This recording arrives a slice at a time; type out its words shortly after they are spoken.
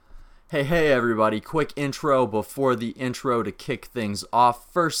Hey everybody, quick intro before the intro to kick things off.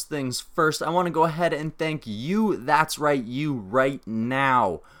 First things first, I want to go ahead and thank you, that's right, you right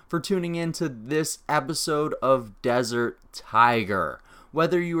now, for tuning in to this episode of Desert Tiger.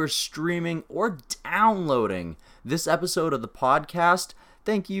 Whether you are streaming or downloading this episode of the podcast,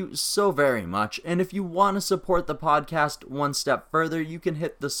 thank you so very much. And if you want to support the podcast one step further, you can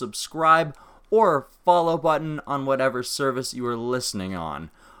hit the subscribe or follow button on whatever service you are listening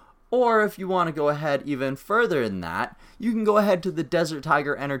on. Or if you want to go ahead even further than that, you can go ahead to the Desert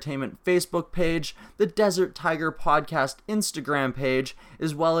Tiger Entertainment Facebook page, the Desert Tiger Podcast Instagram page,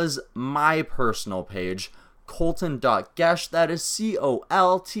 as well as my personal page, Colton.Gesch, that is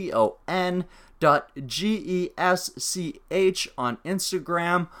COLTON.GESCH on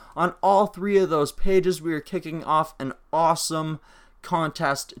Instagram. On all three of those pages, we are kicking off an awesome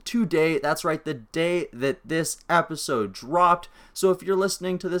contest today. That's right, the day that this episode dropped. So if you're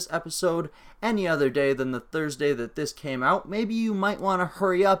listening to this episode any other day than the Thursday that this came out, maybe you might want to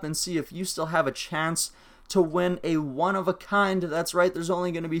hurry up and see if you still have a chance to win a one-of-a-kind. That's right, there's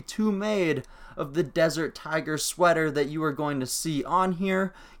only going to be two made of the Desert Tiger sweater that you are going to see on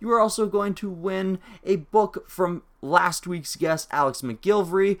here. You are also going to win a book from last week's guest, Alex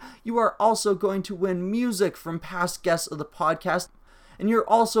McGilvery. You are also going to win music from past guests of the podcast. And you're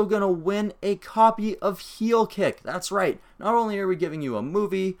also going to win a copy of Heel Kick. That's right. Not only are we giving you a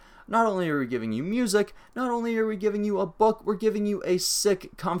movie, not only are we giving you music, not only are we giving you a book, we're giving you a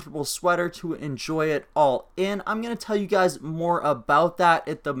sick, comfortable sweater to enjoy it all in. I'm going to tell you guys more about that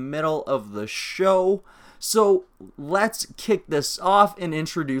at the middle of the show. So let's kick this off and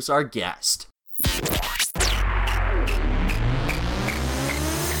introduce our guest.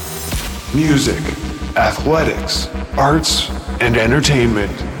 Music, athletics, arts, and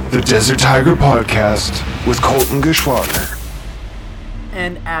entertainment. The Desert Tiger Podcast with Colton Geschwader.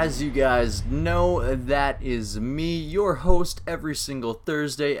 And as you guys know, that is me, your host, every single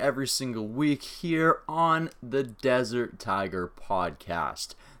Thursday, every single week here on the Desert Tiger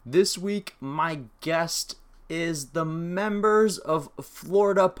Podcast. This week, my guest is the members of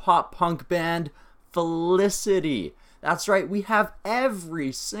Florida pop punk band Felicity. That's right, we have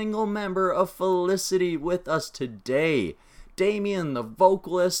every single member of Felicity with us today. Damien, the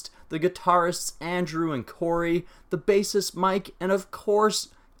vocalist, the guitarists Andrew and Corey, the bassist Mike, and of course,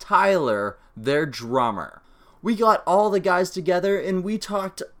 Tyler, their drummer. We got all the guys together and we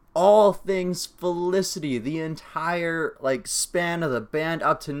talked all things Felicity, the entire span of the band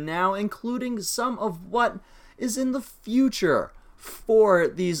up to now, including some of what is in the future for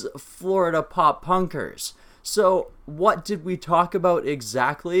these Florida pop punkers. So, what did we talk about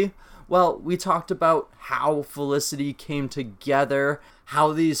exactly? Well, we talked about how Felicity came together,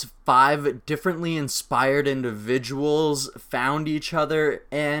 how these 5 differently inspired individuals found each other,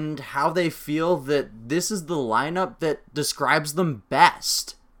 and how they feel that this is the lineup that describes them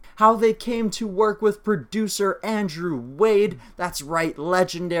best. How they came to work with producer Andrew Wade, that's right,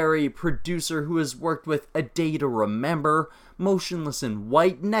 legendary producer who has worked with A Day to Remember, Motionless in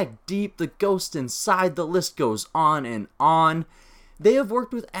White, Neck Deep, The Ghost Inside, the list goes on and on. They have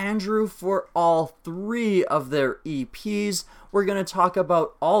worked with Andrew for all 3 of their EPs. We're going to talk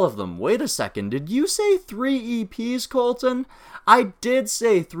about all of them. Wait a second, did you say 3 EPs, Colton? I did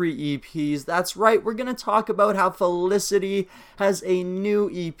say 3 EPs. That's right, we're going to talk about how Felicity has a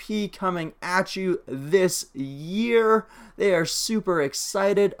new EP coming at you this year. They are super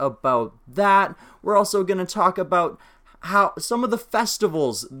excited about that. We're also going to talk about how some of the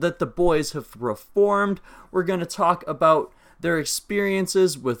festivals that the boys have performed. We're going to talk about their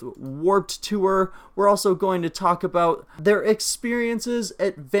experiences with Warped Tour. We're also going to talk about their experiences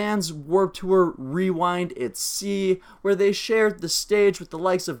at Vans Warped Tour Rewind at Sea, where they shared the stage with the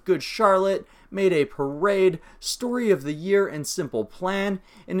likes of Good Charlotte, Mayday Parade, Story of the Year, and Simple Plan.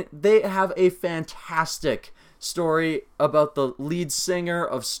 And they have a fantastic story about the lead singer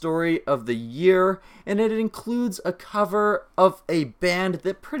of Story of the Year, and it includes a cover of a band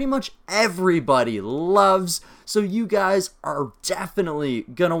that pretty much everybody loves, so you guys are definitely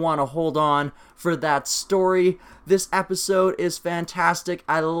gonna want to hold on for that story. This episode is fantastic.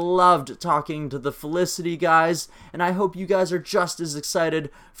 I loved talking to the Felicity guys, and I hope you guys are just as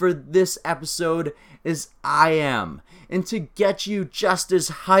excited for this episode as I am. And to get you just as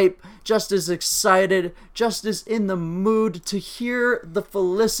hype, just as excited, just as in the mood to hear the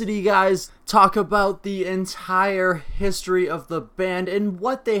Felicity guys talk about the entire history of the band and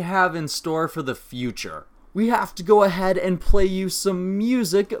what they have in store for the future, we have to go ahead and play you some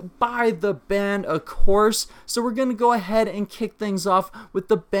music by the band, of course. So we're going to go ahead and kick things off with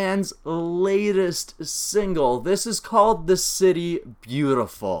the band's latest single. This is called The City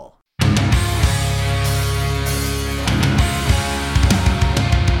Beautiful.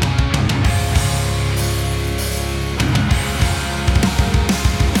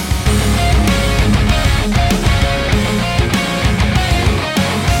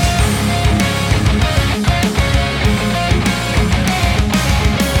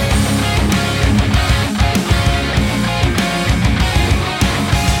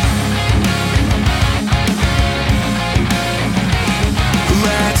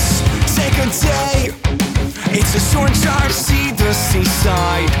 short drive to see the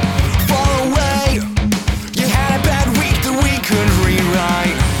seaside. Far away, you had a bad week that we could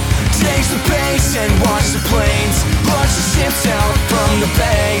rewrite. Change the pace and watch the planes launch the ships out from the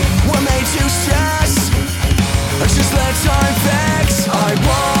bay. What made you stress? Just let time pass. I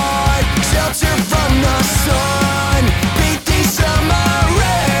want shelter from the sun. Beat these summer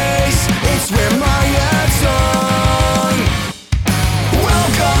rays. It's where my head's on.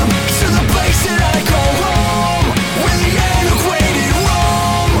 Welcome to the place that I call home, where the antiquated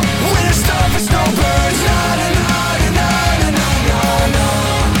roam, where the starfish no birds,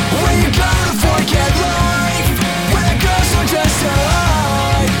 where you go to forget life, where the ghosts are just a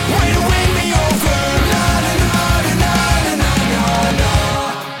lie, way to win me over,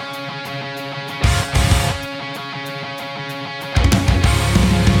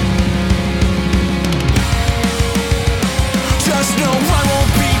 Just know I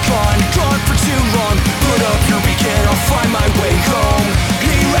won't be gone for too long. Put up your beacon, I'll find my way home.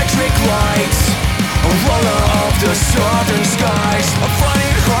 Electric lights, a roller of the southern skies. I find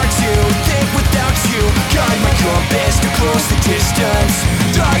it hard to think without you. Guide my compass to close the distance.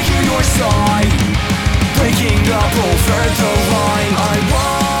 I hear your sigh, breaking up over the line. I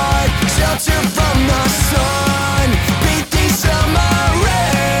want shelter from the sun. Beat these summer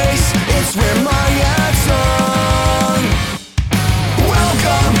rays. It's where my head's on.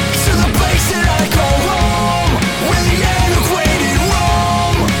 Welcome to the place that I call home, where the antiquated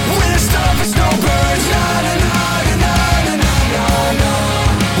roam, where the starfish no birds,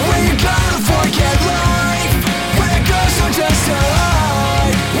 where you go to forget life, where the ghosts are just a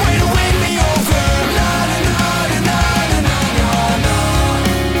lie, way to win me over,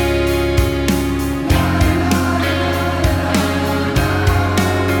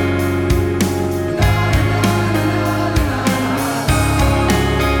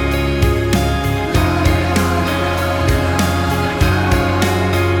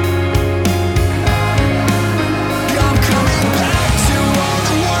 I'm coming back to all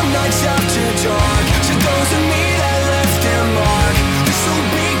the warm nights after dark, to those of me that left their mark. This will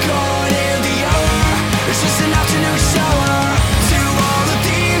be gone in the hour. It's just an afternoon shower. To all the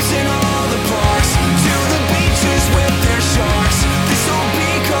thieves in all the parks, to the beaches with their sharks. This will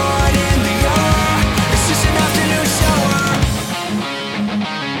be gone in the hour. It's just an afternoon shower.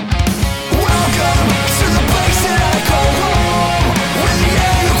 Welcome to the place that I call home, where the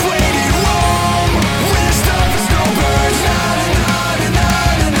antiquated roam, where the starfish no birds,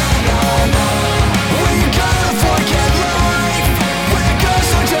 where you go to forget life, where the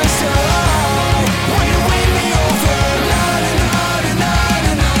ghosts are just a lie, way to win me over,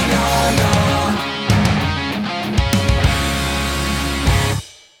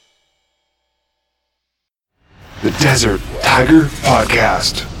 The Desert Tiger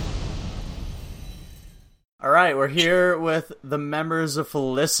Podcast. All right, we're here with the members of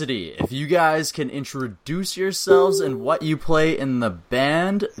Felicity. If you guys can introduce yourselves and what you play in the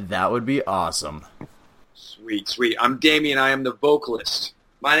band, that would be awesome. Sweet. I'm Damien. I am the vocalist.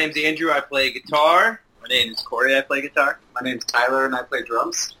 My name's Andrew. I play guitar. My name is Corey. I play guitar. My name's Tyler, and I play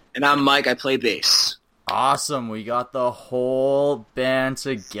drums. And I'm Mike. I play bass. Awesome, we got the whole band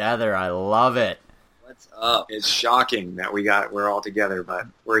together. I love it. What's up? It's shocking that we're all together, but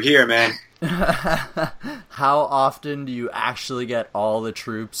we're here, man. How often do you actually get all the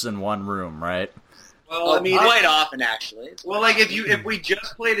troops in one room, right? Well, I mean, quite often, actually. well, like if we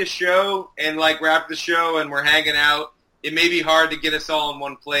just played a show and like we're after the show and we're hanging out, it may be hard to get us all in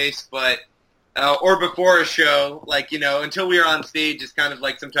one place, but or before a show, like, you know, until we are on stage, it's kind of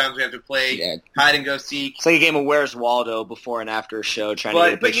like sometimes we have to play hide and go seek. It's like a game of Where's Waldo before and after a show, trying to get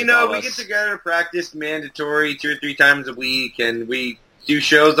a But picture you know, of we us. get together, practice mandatory 2 or 3 times a week, and we do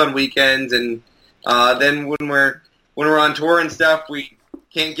shows on weekends, and then when we're on tour and stuff, we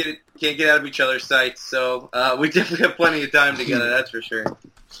can't get out of each other's sights. So we definitely have plenty of time together. That's for sure.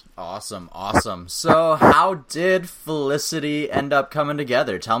 Awesome. So how did Felicity end up coming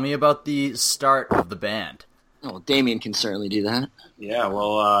together? Tell me about the start of the band. Oh, Damien can certainly do that. Yeah,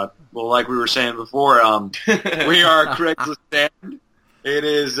 well, like we were saying before, we are a Craigslist band. It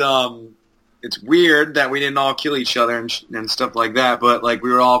is, it's weird that we didn't all kill each other and stuff like that, but like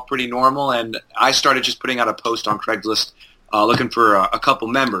we were all pretty normal, and I started just putting out a post on Craigslist looking for a couple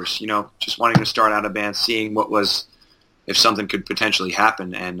members, you know, just wanting to start out a band, seeing if something could potentially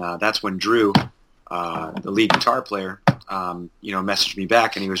happen, and that's when Drew, the lead guitar player, messaged me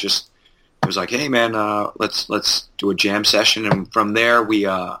back, and he was like, "Hey man, let's do a jam session." And from there, we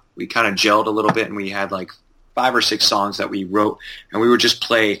kind of gelled a little bit, and we had like 5 or 6 songs that we wrote, and we would just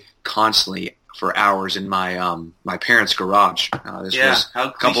play constantly for hours in my parents' garage. This was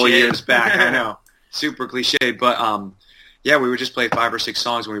a couple of years back, I know. super cliche, but yeah, we would just play 5 or 6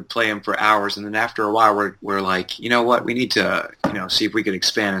 songs and we'd play them for hours, and then after a while we're like, you know what, we need to see if we could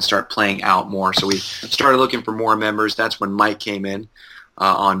expand and start playing out more. So we started looking for more members. That's when Mike came in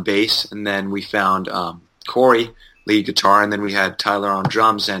on bass, and then we found Corey, lead guitar, and then we had Tyler on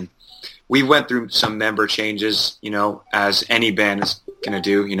drums, and we went through some member changes, as any band is going to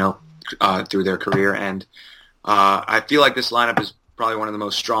do, through their career, and I feel like this lineup is probably one of the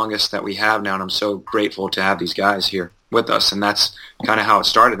most strongest that we have now, and I'm so grateful to have these guys here with us, and that's kind of how it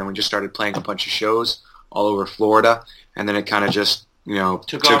started. And we just started playing a bunch of shows all over Florida, and then it kind of just,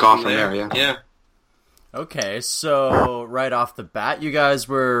 took off from there. Yeah. Okay, so right off the bat, you guys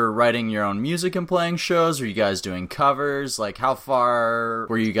were writing your own music and playing shows? Were you guys doing covers? Like, how far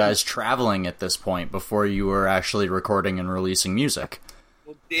were you guys traveling at this point before you were actually recording and releasing music?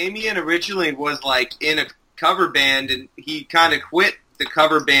 Well, Damien originally was, like, in a cover band, and he kind of quit the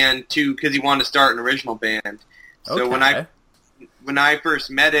cover band, too, because he wanted to start an original band. So Okay. when I first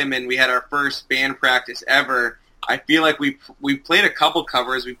met him and we had our first band practice ever, I feel like we played a couple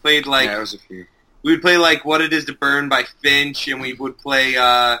covers. We played, like... Yeah, it was a few. We would play, like, What It Is to Burn by Finch, and we would play,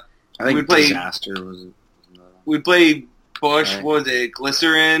 I think we'd play, Disaster was it. We'd play Bush, Right. was it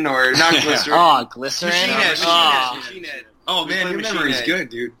Glycerin, or not Glycerin? Oh, Glycerin. Machine Head. Oh, We man, play your Machine memory's Head. good,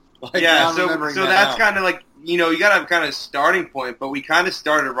 dude. Like, Yeah, now I'm so remembering that's now. kind of like, you gotta have kind of starting point, but we kind of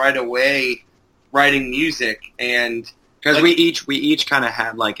started right away writing music, and... Because like- we each kind of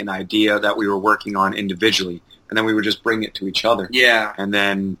had like an idea that we were working on individually, and then we would just bring it to each other. Yeah. And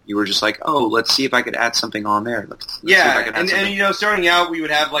then you were just like, oh, let's see if I could add something on there. Let's see if I Yeah, can add and something. starting out, we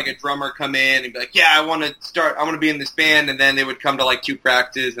would have like a drummer come in and be like, "Yeah, I want to be in this band," and then they would come to like 2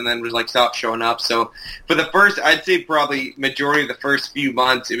 practices, and then would like stop showing up. So for the first, I'd say probably majority of the first few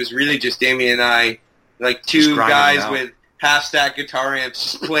months, it was really just Damien and I, like Just 2 grinding it guys out. with half-stack guitar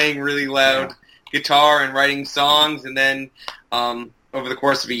amps, just playing really loud guitar and writing songs, and then over the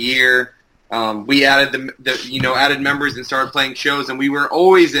course of a year. We added added members and started playing shows, and we were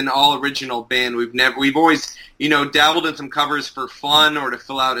always an all original band. We've always, dabbled in some covers for fun or to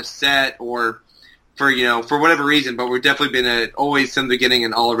fill out a set or for whatever reason, but we've definitely been always from the beginning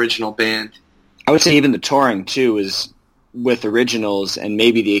an all original band. I would say even the touring too is with originals and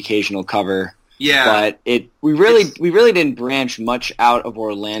maybe the occasional cover. Yeah. But we really didn't branch much out of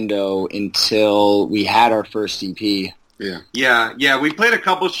Orlando until we had our first EP. Yeah. We played a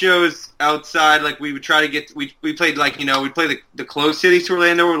couple shows outside. Like we would try to we played like we'd play the close cities to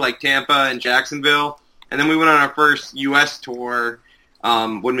Orlando, like Tampa and Jacksonville, and then we went on our first U.S. tour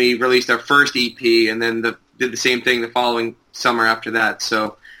when we released our first EP, and then did the same thing the following summer after that.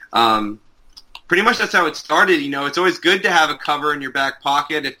 So pretty much that's how it started. It's always good to have a cover in your back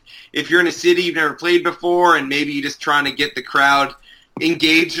pocket if you're in a city you've never played before, and maybe you're just trying to get the crowd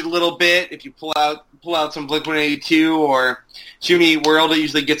engaged a little bit. If you pull out some Blink-182 or Jimmy Eat World, it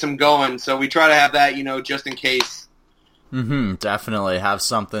usually gets them going. So we try to have that, just in case. Definitely have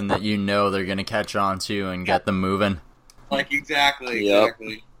something that they're going to catch on to and get them moving. Like, exactly.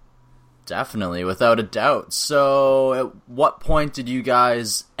 Definitely, without a doubt. So, at what point did you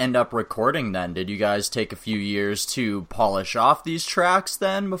guys end up recording then? Did you guys take a few years to polish off these tracks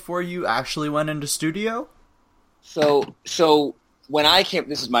then before you actually went into studio? So when I came,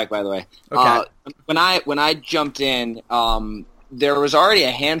 this is Mike, by the way. Okay. When I jumped in, there was already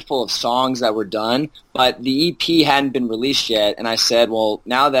a handful of songs that were done, but the EP hadn't been released yet, and I said, well,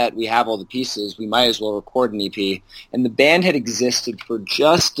 now that we have all the pieces, we might as well record an EP. And the band had existed for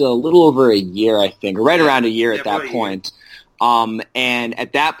just a little over a year, I think, or right around a year at that point. And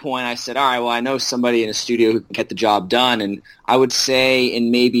at that point, I said, all right, well, I know somebody in a studio who can get the job done. And I would say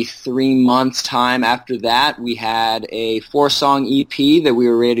in maybe 3 months' time after that, we had a 4-song EP that we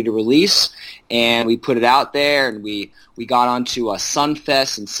were ready to release. And we put it out there, and we got onto a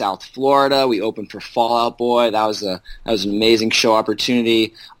Sunfest in South Florida. We opened for Fall Out Boy. That was an amazing show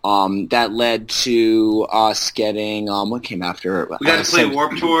opportunity. That led to us getting what came after? We got to play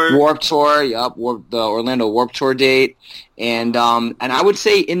Warped Tour. Warped Tour, yep, the Orlando Warped Tour date. And I would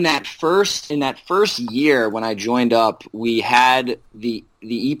say in that first year when I joined up, we had the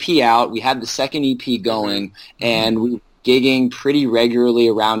EP out, we had the second EP going, and we were gigging pretty regularly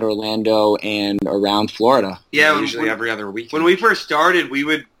around Orlando and around Florida. Yeah, usually every other weekend. When we first started, we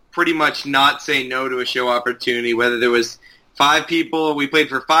would pretty much not say no to a show opportunity, whether there was 5 people. We played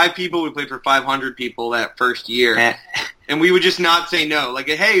for 5 people. We played for 500 people that first year. And we would just not say no. Like,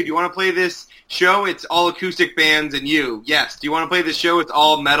 hey, do you want to play this show? It's all acoustic bands and you. Yes. Do you want to play this show? It's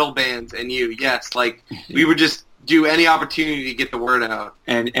all metal bands and you. Yes. Like, we would just do any opportunity to get the word out.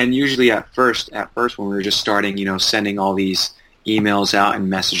 And usually at first when we were just starting, sending all these emails out and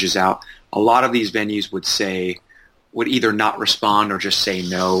messages out, a lot of these venues would either not respond or just say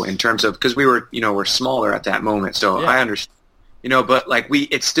no in terms of, because we're smaller at that moment. So Yeah. I understand, but like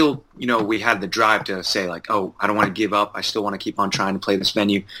it's still, we had the drive to say like, oh, I don't want to give up. I still want to keep on trying to play this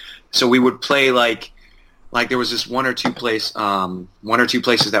venue. So we would play like there was this one or two places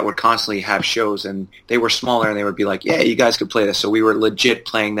that would constantly have shows, and they were smaller, and they would be like, yeah, you guys could play this. So we were legit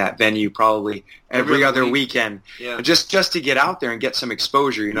playing that venue probably every other weekend, just to get out there and get some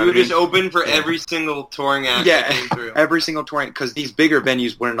exposure. You know, We would what I mean? just open for every single touring act that came through. Every single touring, because these bigger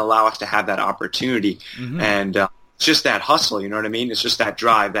venues wouldn't allow us to have that opportunity, and it's just that hustle. You know what I mean? It's just that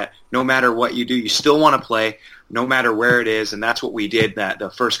drive that no matter what you do, you still want to play, no matter where it is, and that's what we did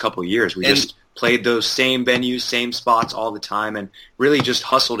the first couple of years. We just played those same venues, same spots all the time, and really just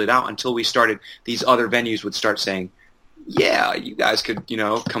hustled it out until we started. These other venues would start saying, yeah, you guys could,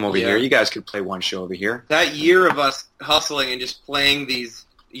 come over here. You guys could play one show over here. That year of us hustling and just playing these,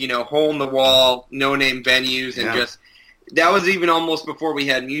 hole-in-the-wall, no-name venues, and just that was even almost before we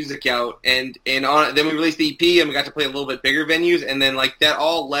had music out. And then we released the EP, and we got to play a little bit bigger venues, and then like that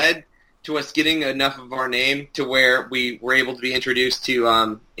all led to us getting enough of our name to where we were able to be introduced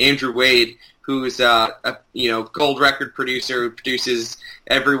to Andrew Wade, who's a gold record producer who produces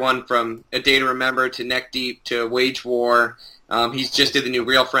everyone from A Day to Remember to Neck Deep to Wage War. He's just did the new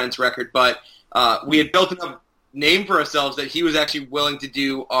Real Friends record, but we had built enough name for ourselves that he was actually willing to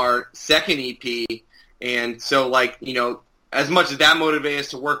do our second EP. And so, as much as that motivated us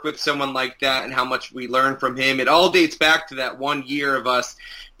to work with someone like that and how much we learned from him, it all dates back to that 1 year of us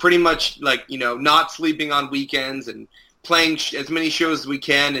pretty much, not sleeping on weekends and playing as many shows as we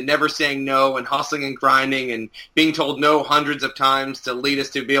can and never saying no and hustling and grinding and being told no hundreds of times to lead us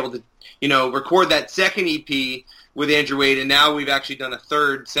to be able to, record that second EP with Andrew Wade. And now we've actually done a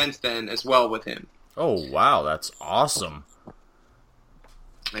third since then as well with him. Oh, wow, that's awesome.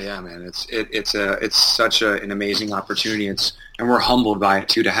 Yeah, man, it's such an amazing opportunity. And we're humbled by it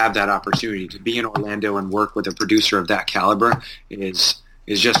too, to have that opportunity to be in Orlando and work with a producer of that caliber is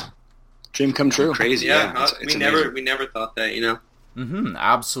just Dream come true. Crazy. We never thought that,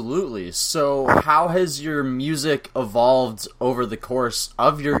 Absolutely. So how has your music evolved over the course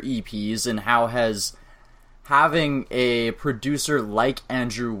of your EPs, and how has having a producer like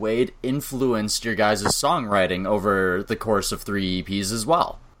Andrew Wade influenced your guys' songwriting over the course of 3 EPs as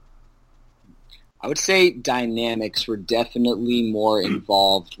well? I would say dynamics were definitely more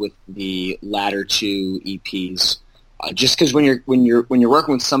involved with the latter 2 EPs. Just because when you're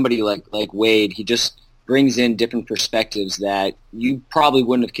working with somebody like Wade, he just brings in different perspectives that you probably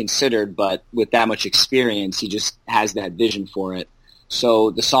wouldn't have considered, but with that much experience, he just has that vision for it. So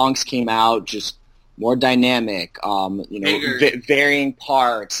the songs came out just more dynamic, varying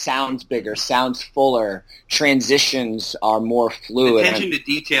parts, sounds bigger, sounds fuller, transitions are more fluid. Attention to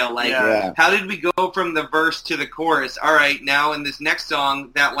detail, how did we go from the verse to the chorus? All right, now in this next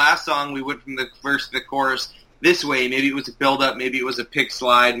song, that last song, we went from the verse to the chorus this way. Maybe it was a build-up, maybe it was a pick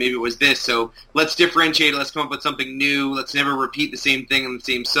slide, maybe it was this. So let's differentiate it. Let's come up with something new. Let's never repeat the same thing in the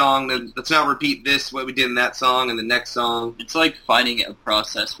same song. Let's not repeat this, what we did in that song, and the next song. It's like finding a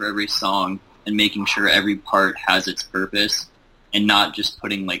process for every song and making sure every part has its purpose and not just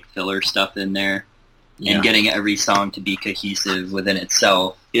putting like filler stuff in there and getting every song to be cohesive within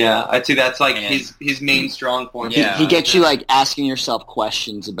itself. Yeah, I'd say that's like his main strong point. He gets you like asking yourself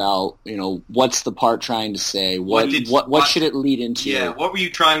questions about, what's the part trying to say? What should it lead into? Yeah, what were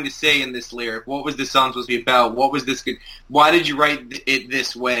you trying to say in this lyric? What was this song supposed to be about? What was this good? Why did you write it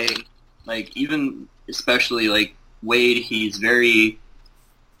this way? Like, even especially like Wade, he's very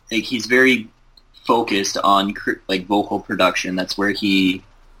focused on like vocal production. That's where he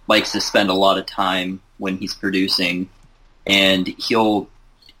likes to spend a lot of time when he's producing, and he'll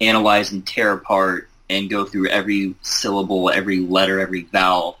analyze and tear apart and go through every syllable, every letter, every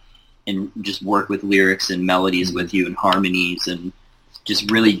vowel, and just work with lyrics and melodies with you and harmonies, and just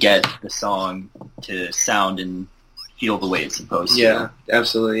really get the song to sound and feel the way it's supposed to. Yeah,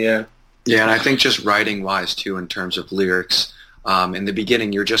 absolutely, yeah. Yeah, and I think just writing-wise, too, in terms of lyrics, in the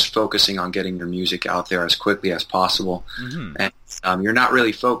beginning, you're just focusing on getting your music out there as quickly as possible. And you're not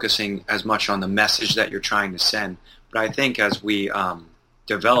really focusing as much on the message that you're trying to send. But I think as we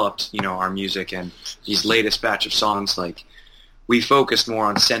developed, our music and these latest batch of songs, like, we focused more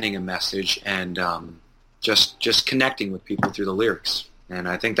on sending a message and just connecting with people through the lyrics. And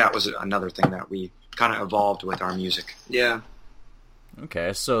I think that was another thing that we kind of evolved with our music. Yeah.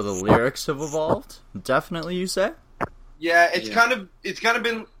 Okay, so the lyrics have evolved? Definitely, you say? Yeah, it's kind of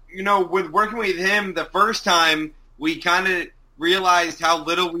been, with working with him the first time, we kind of realized how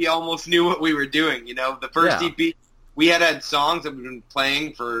little we almost knew what we were doing. The first EP, we had songs that we've been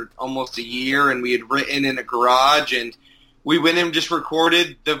playing for almost a year, and we had written in a garage, and we went and just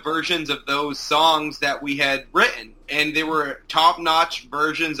recorded the versions of those songs that we had written. And they were top-notch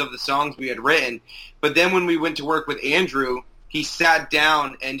versions of the songs we had written. But then when we went to work with Andrew, he sat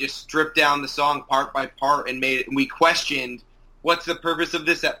down and just stripped down the song part by part and made it. And we questioned, what's the purpose of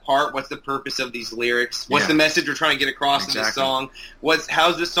this at part? What's the purpose of these lyrics? What's the message we're trying to get across in this song?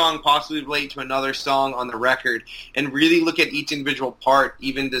 How's this song possibly relate to another song on the record? And really look at each individual part,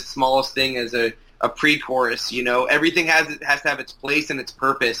 even the smallest thing as a pre-chorus. Everything has to have its place and its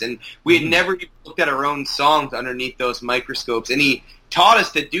purpose. And we had never even looked at our own songs underneath those microscopes. And he taught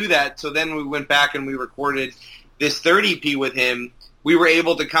us to do that. So then we went back and we recorded this third EP with him. We were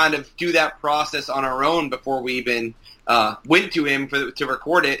able to kind of do that process on our own before we even went to him to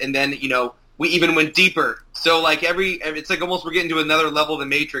record it. And then, we even went deeper. So it's like almost we're getting to another level of the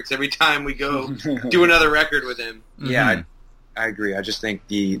Matrix every time we go do another record with him. Yeah, I agree. I just think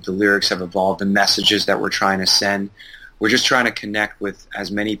the lyrics have evolved, the messages that we're trying to send. We're just trying to connect with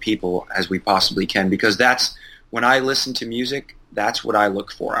as many people as we possibly can, because that's, when I listen to music, that's what I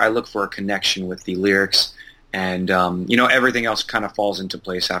look for. I look for a connection with the lyrics, and everything else kind of falls into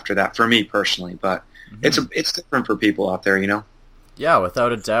place after that for me personally. But it's different for people out there, Yeah,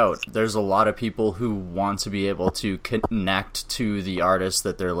 without a doubt. There's a lot of people who want to be able to connect to the artist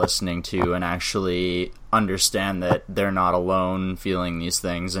that they're listening to and actually understand that they're not alone feeling these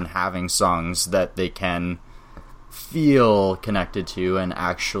things, and having songs that they can feel connected to and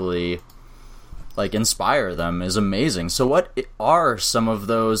actually inspire them is amazing. So what are some of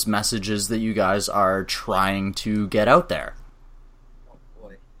those messages that you guys are trying to get out there?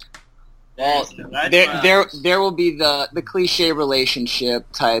 Well, there will be the cliche relationship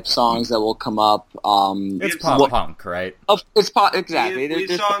type songs that will come up. It's pop punk, right? It's pop, exactly. There's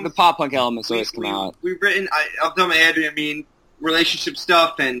the pop punk elements always come out. We've written, off the top of my head, relationship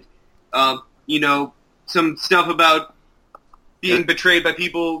stuff and, some stuff about being betrayed by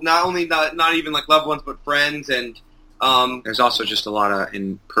people, not even loved ones, but friends, and there's also just a lot of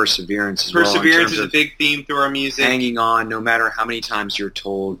perseverance as Perseverance is a big theme through our music. Hanging on, no matter how many times you're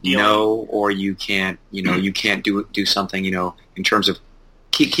told no, or you can't, you can't do something, in terms of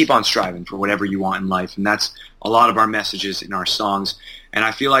keep on striving for whatever you want in life. And that's a lot of our messages in our songs. And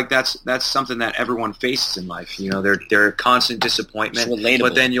I feel like that's something that everyone faces in life. They're constant disappointment,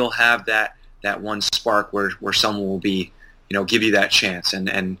 but then you'll have that one spark where someone will be, give you that chance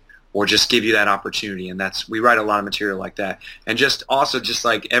and or just give you that opportunity. And we write a lot of material like that. And just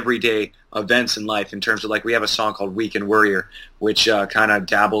everyday events in life, in terms of we have a song called Weekend Warrior, which kind of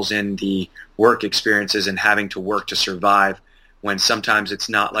dabbles in the work experiences and having to work to survive when sometimes it's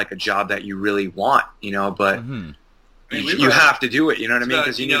not like a job that you really want, but you have to do it, you know what I mean?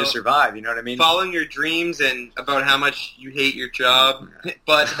 Because you need to survive, you know what I mean? Following your dreams and about how much you hate your job,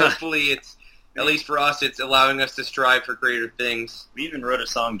 but hopefully it's, at least for us, it's allowing us to strive for greater things. We even wrote a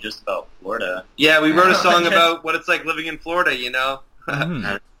song just about Florida. Yeah, we wrote a song about what it's like living in Florida,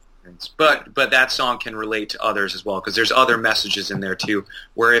 But that song can relate to others as well, because there's other messages in there too,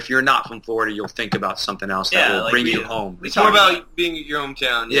 where if you're not from Florida, you'll think about something else that will bring you home. It's more about being in your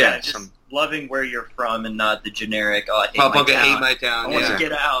hometown. Yeah, just loving where you're from and not the generic, I hate my town. I want to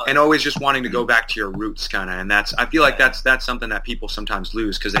get out. And always just wanting to go back to your roots, kind of. And I feel like that's something that people sometimes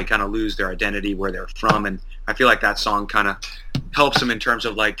lose, because they kind of lose their identity, where they're from. And I feel like that song kind of helps them in terms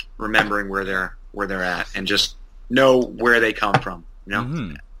of remembering where they're at and just know where they come from,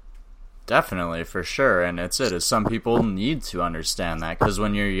 Definitely, for sure. And some people need to understand that, because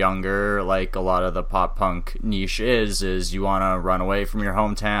when you're younger, a lot of the pop punk niche is you want to run away from your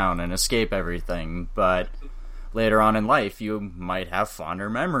hometown and escape everything, but later on in life you might have fonder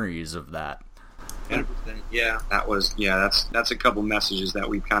memories of that. 100%. Yeah, that's a couple messages that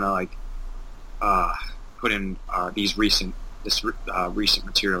we've kind of put in this recent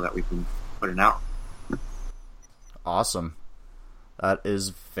material that we've been putting out. Awesome. That is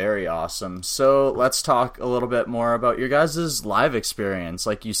very awesome. So let's talk a little bit more about your guys' live experience.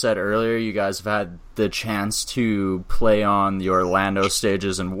 Like you said earlier, you guys have had the chance to play on the Orlando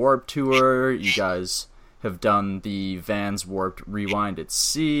stages and Warped Tour. You guys have done the Vans Warped Rewind at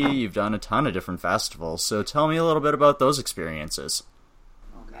Sea. You've done a ton of different festivals. So tell me a little bit about those experiences.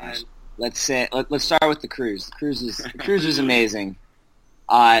 Oh, man. Let's start with the cruise. The cruise is amazing.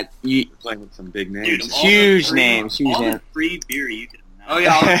 You're playing with some big names. Dude, huge names. All the free beer you can have. Oh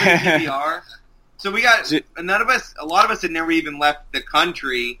yeah, all the free PBR. So we got a lot of us had never even left the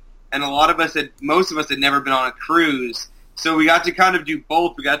country, and most of us had never been on a cruise. So we got to kind of do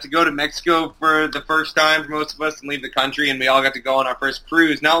both. We got to go to Mexico for the first time for most of us and leave the country, and we all got to go on our first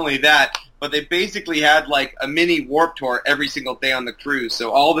cruise. Not only that, but they basically had like a mini Warped Tour every single day on the cruise.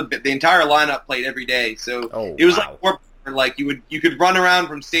 So all the entire lineup played every day. So it was like Warped Tour. Like you could run around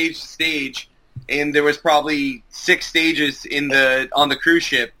from stage to stage, and there was probably 6 stages on the cruise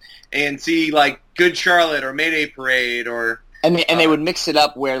ship, and see like Good Charlotte or Mayday Parade or. And they would mix it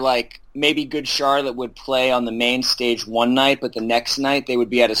up where, like, maybe Good Charlotte would play on the main stage one night, but the next night they would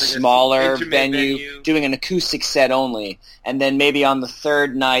be at a smaller venue doing an acoustic set only. And then maybe on the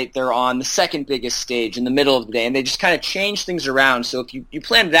third night they're on the second biggest stage in the middle of the day. And they just kind of change things around. So if you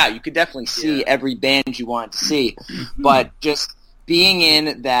planned it out, you could definitely see every band you wanted to see. But just being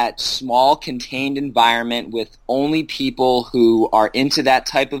in that small, contained environment with only people who are into that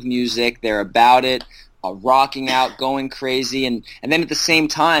type of music, they're about it, rocking out, going crazy, and then at the same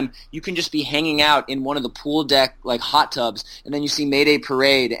time, you can just be hanging out in one of the pool deck like hot tubs, and then you see Mayday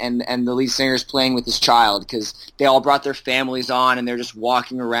Parade and the lead singer's playing with his child because they all brought their families on, and they're just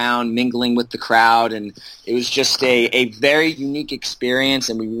walking around, mingling with the crowd, and it was just a very unique experience,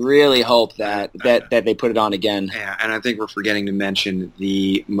 and we really hope that they put it on again. Yeah, and I think we're forgetting to mention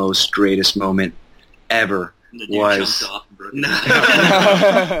the most greatest moment ever. The dude jumped off and broke his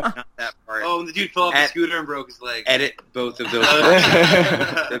leg. Not that part. Oh, and the dude fell off the scooter and broke his leg. Edit both of those parts.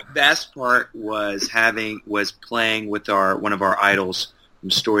 The best part was playing with one of our idols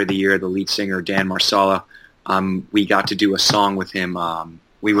from Story of the Year, the lead singer Dan Marsala. We got to do a song with him.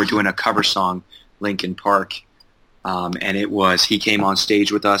 We were doing a cover song, Linkin Park, and he came on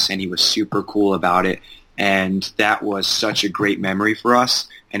stage with us, and he was super cool about it. And that was such a great memory for us,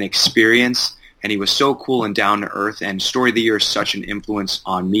 an experience. And he was so cool and down to earth. And Story of the Year is such an influence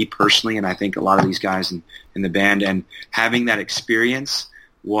on me personally, and I think a lot of these guys in the band. And having that experience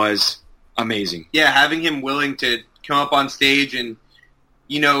was amazing. Yeah, having him willing to come up on stage and,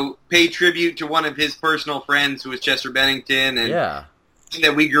 pay tribute to one of his personal friends who was Chester Bennington, and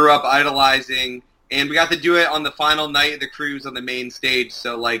that we grew up idolizing. And we got to do it on the final night of the cruise on the main stage.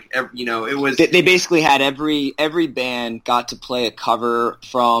 So, it was... They basically had every band got to play a cover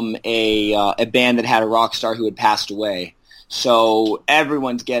from a band that had a rock star who had passed away. So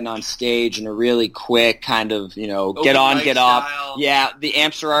everyone's getting on stage in a really quick kind of, get on, get off. Style. Yeah, the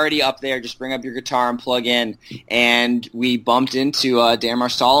amps are already up there. Just bring up your guitar and plug in. And we bumped into Dan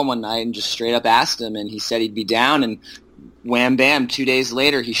Marsala one night and just straight up asked him, and he said he'd be down, and wham bam, 2 days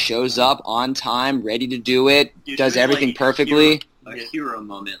later he shows up on time, ready to do it, does everything perfectly. A hero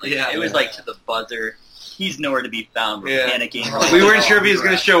moment. It was like to the buzzer. He's nowhere to be found. We're panicking. We weren't sure if he was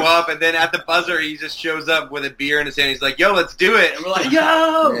going to show up, and then at the buzzer he just shows up with a beer in his hand. He's like, "Yo, let's do it!" And we're like,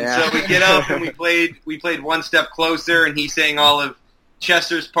 "Yo!" Yeah. So we get up and we played One Step Closer, and he sang all of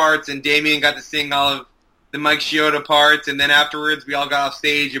Chester's parts, and Damien got to sing all of the Mike Chioda parts. And then afterwards we all got off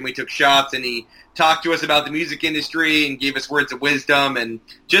stage and we took shots, and he talked to us about the music industry and gave us words of wisdom and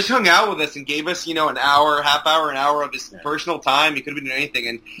just hung out with us and gave us, an hour, half hour, an hour of his personal time. He could have been doing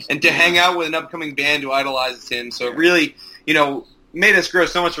anything. And to hang out with an upcoming band who idolizes him. So it really, made us grow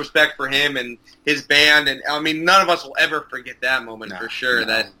so much respect for him and his band. And, none of us will ever forget that moment for sure.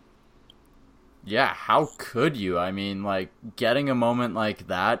 Yeah, how could you? Getting a moment like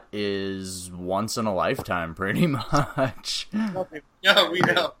that is once in a lifetime, pretty much. Yeah, we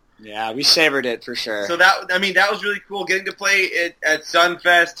know. Yeah, we savored it for sure. So that was really cool getting to play at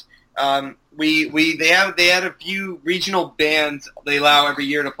Sunfest. They had a few regional bands they allow every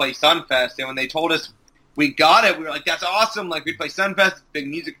year to play Sunfest, and when they told us we got it, we were like, "That's awesome!" Like, we'd play Sunfest, it's a big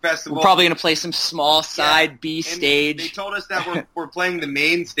music festival. We're probably gonna play some small side B stage. They told us that we're playing the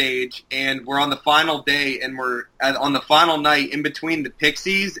main stage, and we're on the final day, and we're on the final night in between the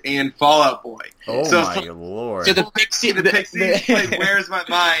Pixies and Fall Out Boy. Oh my lord! So the Pixies played "Where's My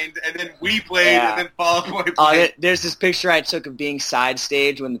Mind," and then we played, and then Fall Out Boy played. There's this picture I took of being side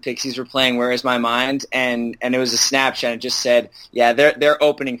stage when the Pixies were playing "Where Is My Mind," and it was a Snapchat. It just said, "Yeah, they're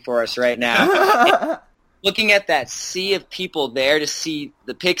opening for us right now." Looking at that sea of people there to see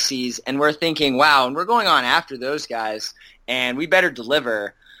the Pixies, and we're thinking, wow, and we're going on after those guys, and we better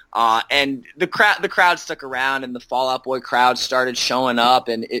deliver. And the crowd stuck around, and the Fall Out Boy crowd started showing up,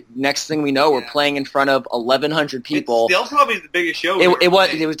 and next thing we know, we're playing in front of 1,100 people. It's still probably the biggest show. It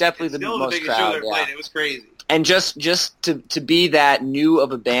was definitely the most biggest crowd. show they're playing. It was crazy. And just to be that new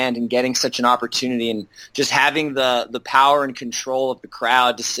of a band and getting such an opportunity and just having the power and control of the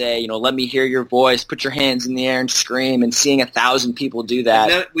crowd to say, let me hear your voice, put your hands in the air and scream, and seeing 1,000 people do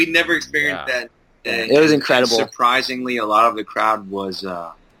that. We'd never experienced that. It was incredible. And surprisingly, a lot of the crowd was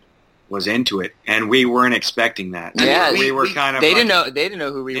was into it, and we weren't expecting that. Yeah, we were kind of. They didn't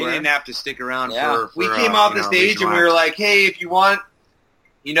know who we were. They didn't have to stick around Yeah. for We came off the stage and we were like, hey, if you want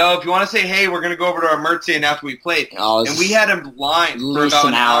to say, hey, we're going to go over to our merch stand after we played. And we had them lined for about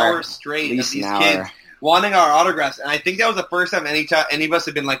an hour straight of these kids wanting our autographs. And I think that was the first time any of us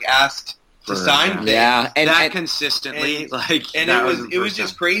had been like asked to sign things. Yeah, and consistently. It was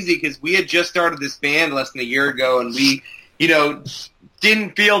just crazy because we had just started this band less than a year ago, and we,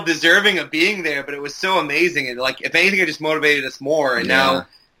 didn't feel deserving of being there, but it was so amazing. And like, if anything, it just motivated us more. And now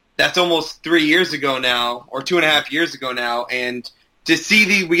that's almost 3 years ago now, or 2.5 years ago now, and to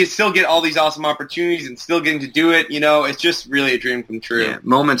see we can still get all these awesome opportunities and still getting to do it, it's just really a dream come true. Yeah,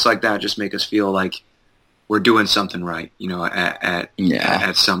 moments like that just make us feel like we're doing something right,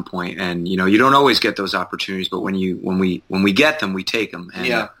 at some point. And you don't always get those opportunities, but when we get them, we take them.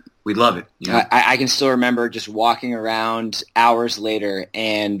 And we love it. I can still remember just walking around hours later,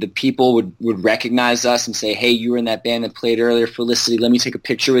 and the people would recognize us and say, hey, you were in that band that played earlier, Felicity, let me take a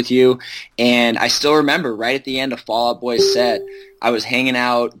picture with you. And I still remember right at the end of Fall Out Boy's set, I was hanging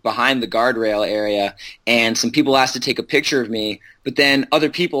out behind the guardrail area, and some people asked to take a picture of me, but then other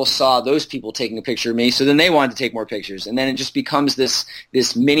people saw those people taking a picture of me, so then they wanted to take more pictures. And then it just becomes this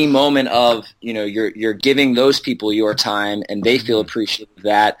mini moment of, you're giving those people your time, and they feel appreciative of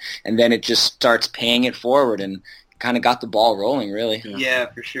that, and then it just starts paying it forward, and kind of got the ball rolling, really. Yeah,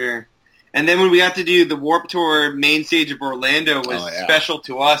 for sure. And then when we got to do the Warped Tour main stage of Orlando was special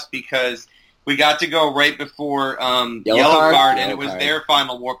to us because we got to go right before Yellow Card, and it was their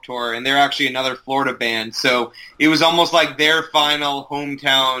final Warped Tour, and they're actually another Florida band. So it was almost like their final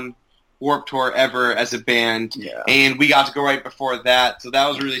hometown Warped Tour ever as a band, and we got to go right before that. So that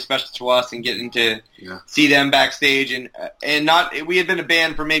was really special to us, and getting to see them backstage. And we had been a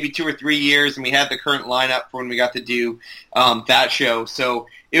band for maybe 2 or 3 years, and we had the current lineup for when we got to do that show. So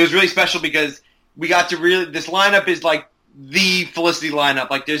it was really special because we got to this lineup is like the Felicity lineup.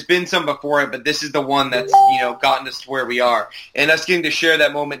 Like, there's been some before it, but this is the one that's gotten us to where we are, and us getting to share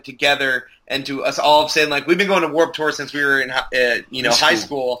that moment together, and to us all saying, like, we've been going to Warped Tour since we were in high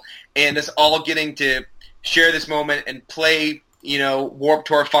school, and us all getting to share this moment and play Warped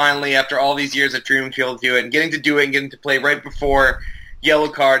Tour finally after all these years of dreaming to be able to do it, and getting to do it and getting to play right before Yellow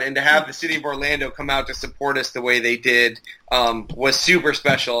Card, and to have the city of Orlando come out to support us the way they did was super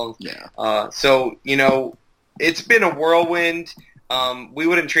special. So it's been a whirlwind. We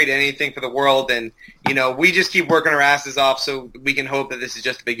wouldn't trade anything for the world, and we just keep working our asses off so we can hope that this is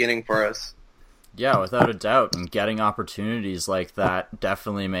just the beginning for us. Yeah, without a doubt. And getting opportunities like that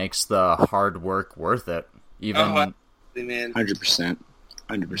definitely makes the hard work worth it. Even 100%.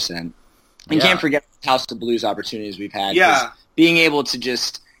 And can't forget the House of Blues opportunities we've had. Yeah. Being able to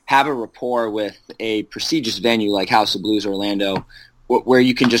just have a rapport with a prestigious venue like House of Blues Orlando, where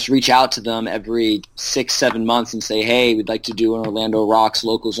you can just reach out to them every 6-7 months and say, hey, we'd like to do an Orlando Rocks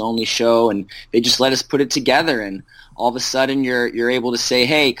Locals Only show, and they just let us put it together, and all of a sudden you're able to say,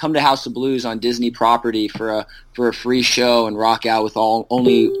 hey, come to House of Blues on Disney property for a free show and rock out with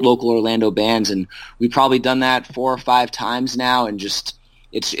only local Orlando bands. And we've probably done that 4 or 5 times now, and just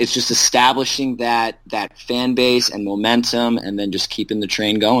it's just establishing that fan base and momentum, and then just keeping the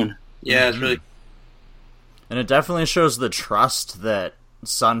train going. Yeah, it's really. And it definitely shows the trust that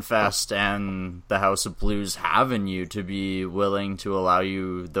Sunfest and the House of Blues have in you to be willing to allow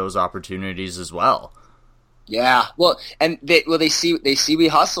you those opportunities as well. Yeah, well, and they see we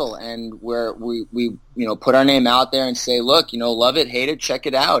hustle, and where we put our name out there and say, look, love it, hate it, check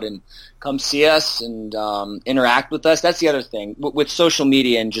it out, and come see us and interact with us. That's the other thing with social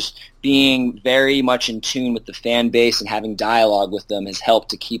media, and just being very much in tune with the fan base and having dialogue with them has helped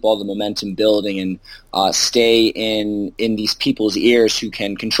to keep all the momentum building and stay in these people's ears who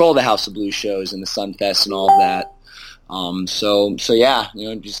can control the House of Blues shows and the Sunfest and all of that. So yeah,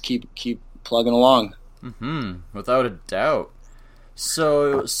 just keep plugging along. Without a doubt.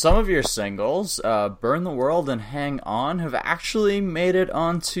 So some of your singles, Burn the World and Hang On, have actually made it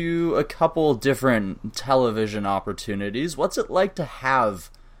onto a couple different television opportunities. What's it like to have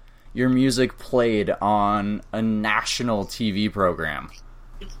your music played on a national TV program?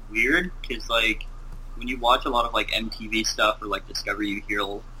 It's weird because, like, when you watch a lot of, like, MTV stuff or, like, Discovery, you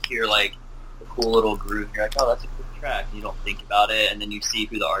hear like, a cool little groove, and you're like, oh, that's a cool track, and you don't think about it, and then you see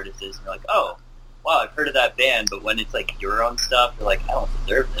who the artist is, and you're like, oh, wow, I've heard of that band, but when it's, like, your own stuff, you're like, I don't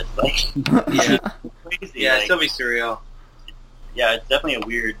deserve this. Like, yeah. Crazy. Yeah, like, it's totally surreal. Yeah, it's definitely a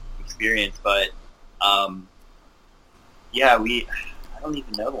weird experience, but, yeah, I don't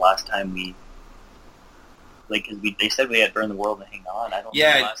even know the last time we, like, because they said we had Burn the World and Hang On. I don't know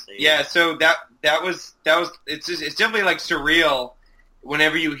the last day. Yeah, so that was, it's definitely, like, surreal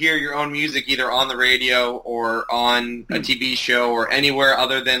whenever you hear your own music, either on the radio or on a TV show or anywhere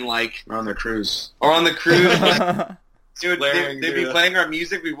other than like Or on the cruise. Dude, they'd be playing our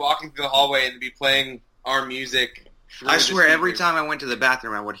music. We'd be walking through the hallway and they'd be playing our music. I swear, every time I went to the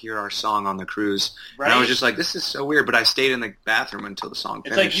bathroom, I would hear our song on the cruise. Right? And I was just like, this is so weird, but I stayed in the bathroom until the song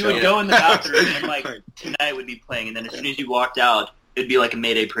finished. It's like you would go in the bathroom and like Tonight would be playing, and then as soon as you walked out, it'd be like a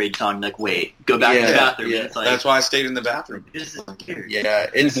Mayday Parade song. Like, wait, go back to the bathroom. Yeah. And it's like, that's why I stayed in the bathroom. This is weird. Yeah,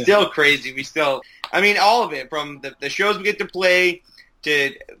 it's still crazy. All of it, from the shows we get to play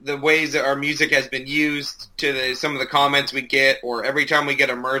to the ways that our music has been used to some of the comments we get, or every time we get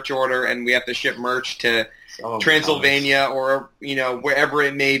a merch order and we have to ship merch to Transylvania or wherever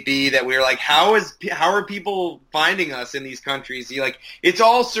it may be, that we're like, how are people finding us in these countries? It's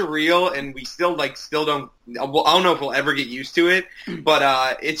all surreal, and we still don't. I don't know if we'll ever get used to it,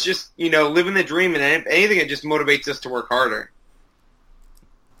 but it's just living the dream, and anything that just motivates us to work harder.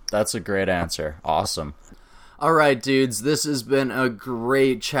 That's a great answer. Awesome. All right, dudes, this has been a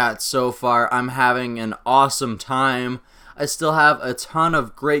great chat so far. I'm having an awesome time. I still have a ton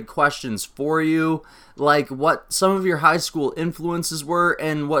of great questions for you, like what some of your high school influences were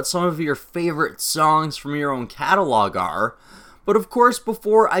and what some of your favorite songs from your own catalog are. But of course,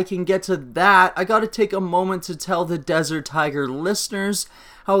 before I can get to that, I gotta take a moment to tell the Desert Tiger listeners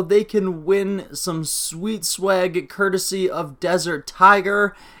how they can win some sweet swag courtesy of Desert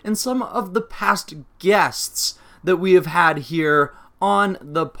Tiger and some of the past guests that we have had here on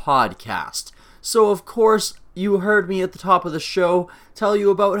the podcast. So of course, you heard me at the top of the show tell you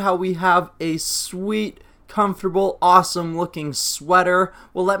about how we have a sweet, comfortable, awesome looking sweater.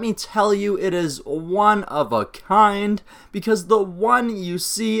 Well, let me tell you, it is one of a kind, because the one you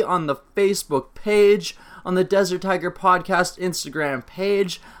see on the Facebook page, on the Desert Tiger Podcast Instagram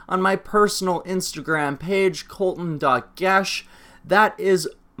page, on my personal Instagram page, colton.gesh, that is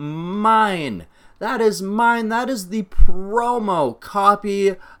mine. That is mine. That is the promo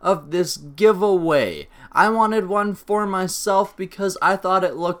copy of this giveaway. I wanted one for myself because I thought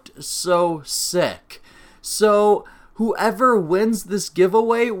it looked so sick. So whoever wins this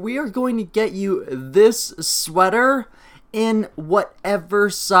giveaway, we are going to get you this sweater in whatever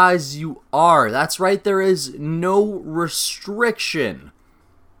size you are. That's right, there is no restriction.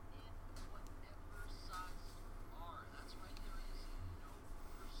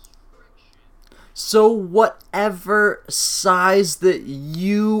 So whatever size that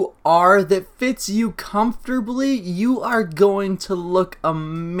you are, that fits you comfortably, you are going to look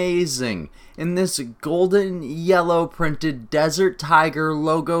amazing in this golden yellow printed Desert Tiger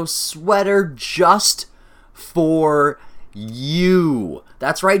logo sweater just for you.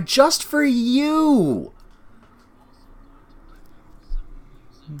 That's right, just for you.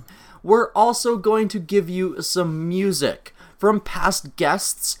 We're also going to give you some music from past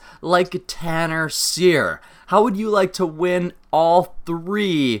guests like Tanner Sear. How would you like to win all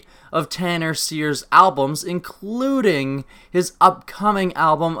 3 of Tanner Sear's albums, including his upcoming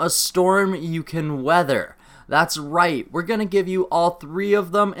album, A Storm You Can Weather? That's right, we're going to give you all 3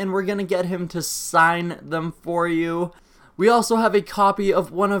 of them, and we're going to get him to sign them for you. We also have a copy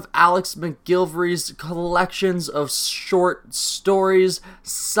of one of Alex McGilvery's collections of short stories,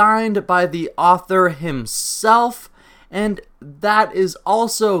 signed by the author himself. And that is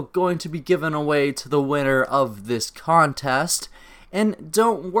also going to be given away to the winner of this contest. And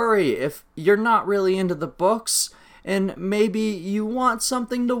don't worry, if you're not really into the books, and maybe you want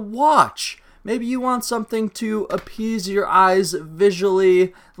something to watch, maybe you want something to appease your eyes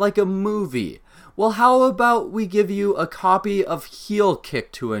visually like a movie, well, how about we give you a copy of Heel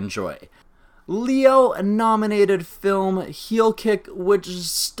Kick to enjoy? Leo-nominated film Heel Kick, which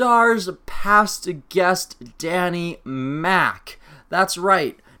stars past guest Danny Mac. That's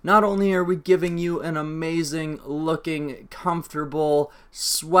right, not only are we giving you an amazing looking, comfortable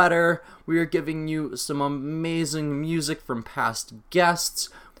sweater, we are giving you some amazing music from past guests.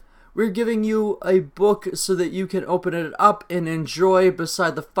 We're giving you a book so that you can open it up and enjoy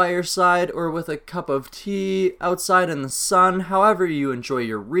beside the fireside or with a cup of tea outside in the sun, however you enjoy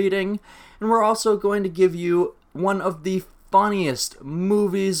your reading. And we're also going to give you one of the funniest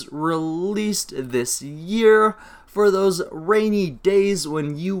movies released this year for those rainy days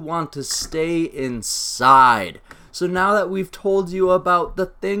when you want to stay inside. So now that we've told you about the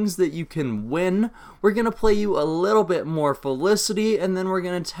things that you can win, we're going to play you a little bit more Felicity, and then we're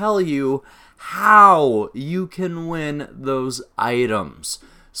going to tell you how you can win those items.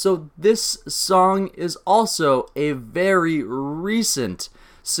 So this song is also a very recent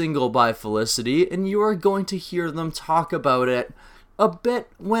single by Felicity, and you are going to hear them talk about it a bit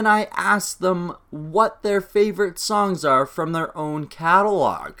when I ask them what their favorite songs are from their own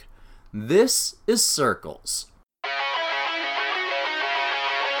catalog. This is Circles.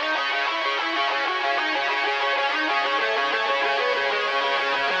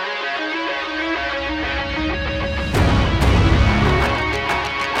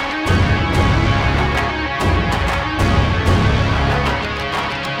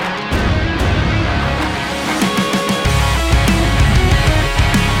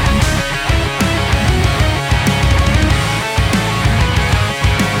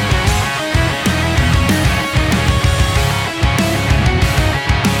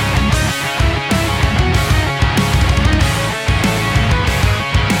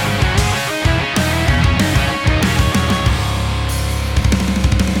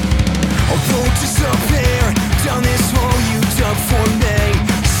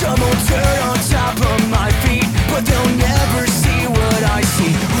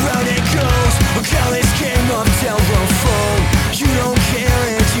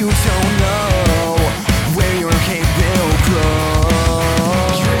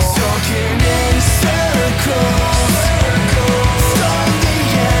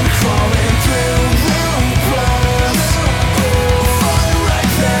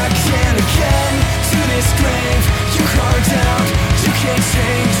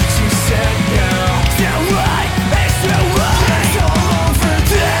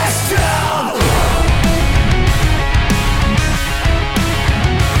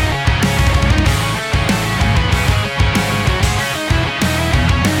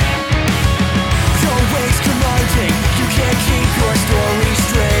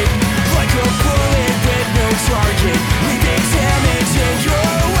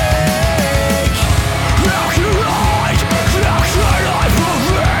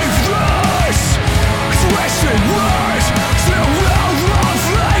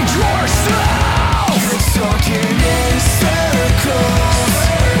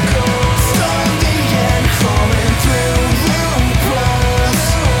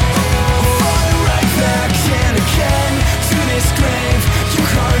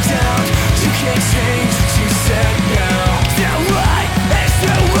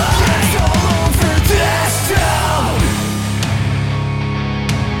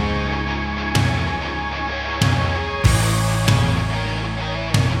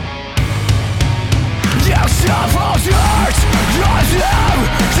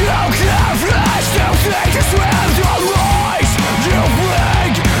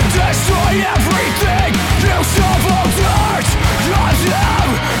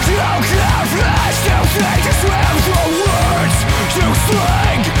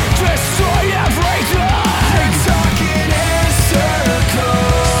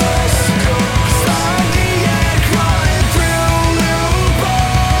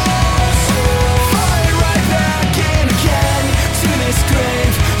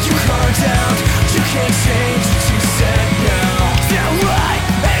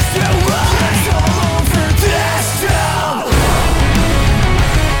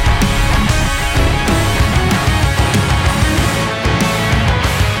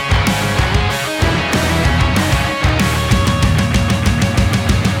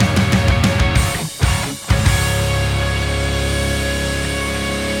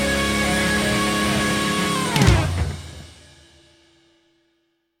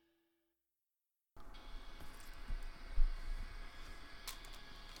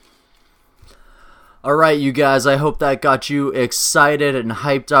 Alright, you guys, I hope that got you excited and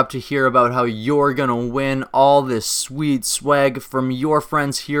hyped up to hear about how you're gonna win all this sweet swag from your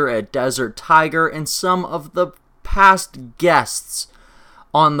friends here at Desert Tiger and some of the past guests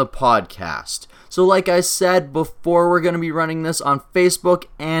on the podcast. So like I said before, we're going to be running this on Facebook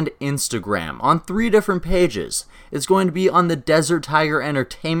and Instagram on 3 different pages. It's going to be on the Desert Tiger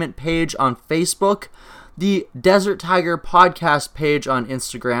Entertainment page on Facebook, the Desert Tiger Podcast page on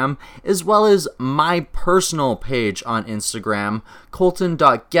Instagram, as well as my personal page on Instagram,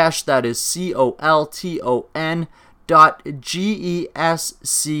 Colton.Gesch, that is COLTON.GESCH.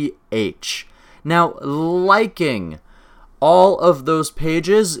 Now, liking all of those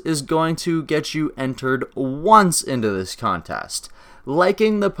pages is going to get you entered once into this contest.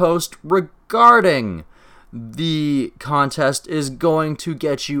 Liking the post regarding the contest is going to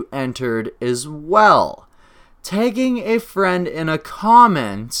get you entered as well. Tagging a friend in a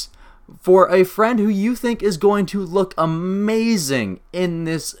comment for a friend who you think is going to look amazing in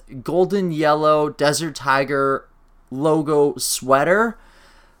this golden yellow Desert Tiger logo sweater,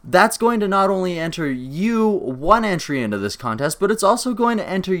 that's going to not only enter you one entry into this contest, but it's also going to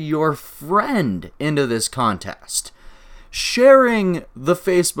enter your friend into this contest. Sharing the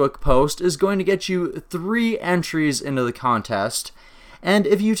Facebook post is going to get you 3 entries into the contest. And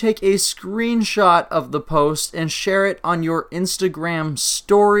if you take a screenshot of the post and share it on your Instagram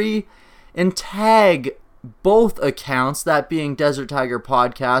story and tag both accounts, that being Desert Tiger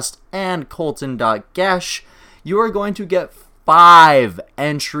Podcast and Colton.Gesh, you are going to get 5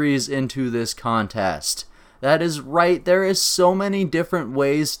 entries into this contest. That is right, there is so many different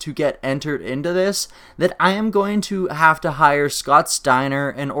ways to get entered into this that I am going to have to hire Scott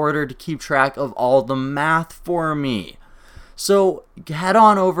Steiner in order to keep track of all the math for me. So head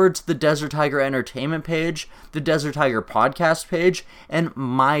on over to the Desert Tiger Entertainment page, the Desert Tiger Podcast page, and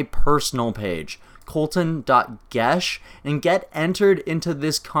my personal page, Colton.Gesh, and get entered into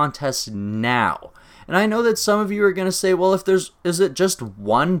this contest now. And I know that some of you are going to say, well, is it just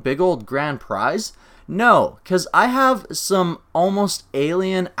one big old grand prize? No, because I have some Almost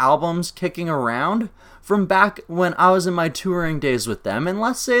Alien albums kicking around from back when I was in my touring days with them, and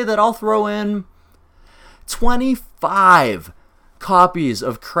let's say that I'll throw in 25 copies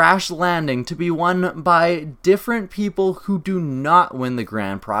of Crash Landing to be won by different people who do not win the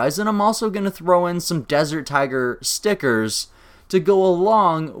grand prize, and I'm also going to throw in some Desert Tiger stickers to go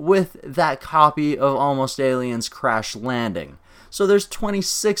along with that copy of Almost Alien's Crash Landing. So there's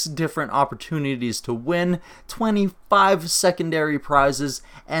 26 different opportunities to win, 25 secondary prizes,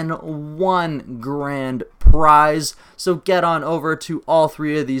 and 1 grand prize. So get on over to all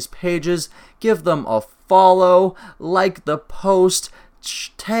 3 of these pages, give them a follow, like the post,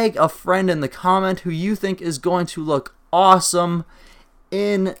 tag a friend in the comment who you think is going to look awesome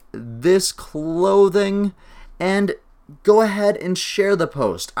in this clothing, and go ahead and share the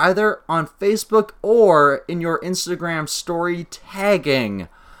post, either on Facebook or in your Instagram story, tagging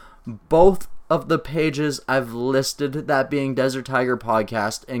both of the pages I've listed, that being Desert Tiger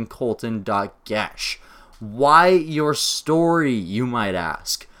Podcast and Colton.Gesh. Why your story, you might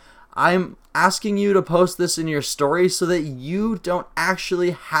ask? I'm asking you to post this in your story so that you don't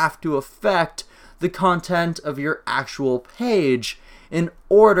actually have to affect the content of your actual page in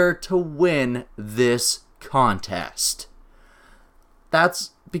order to win this contest.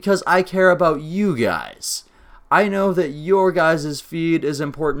 That's because I care about you guys. I know that your guys' feed is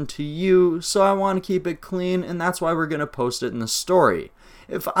important to you, so I want to keep it clean, and that's why we're going to post it in the story.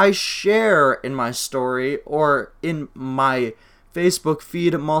 If I share in my story or in my Facebook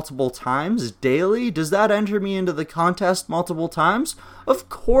feed multiple times daily, does that enter me into the contest multiple times? Of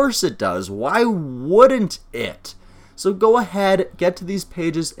course it does. Why wouldn't it? So go ahead, get to these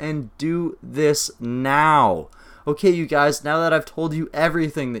pages, and do this now. Okay, you guys, now that I've told you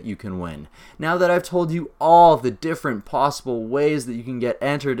everything that you can win, now that I've told you all the different possible ways that you can get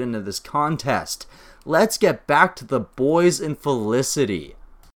entered into this contest, let's get back to the boys in Felicity.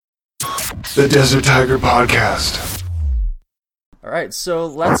 The Desert Tiger Podcast. Alright, so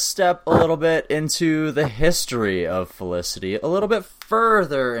let's step a little bit into the history of Felicity, a little bit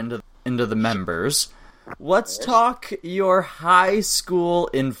further into the members. Let's talk your high school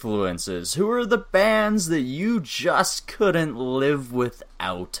influences. Who are the bands that you just couldn't live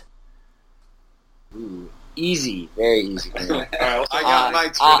without? Ooh, easy, very easy. I got mine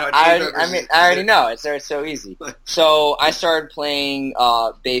too. I already know. It's so easy. So I started playing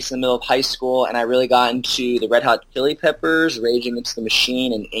bass in the middle of high school, and I really got into the Red Hot Chili Peppers, Rage Against the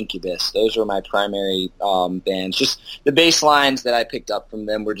Machine, and Incubus. Those were my primary bands. Just the bass lines that I picked up from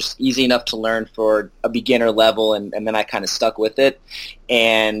them were just easy enough to learn for a beginner level, and then I kind of stuck with it.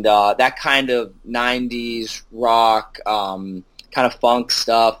 And that kind of 90s rock, kind of funk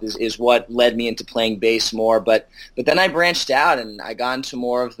stuff is what led me into playing bass more. But then I branched out and I got into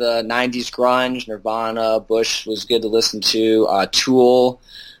more of the 90s grunge. Nirvana, Bush was good to listen to, Tool.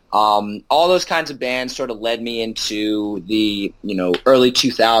 All those kinds of bands sort of led me into the early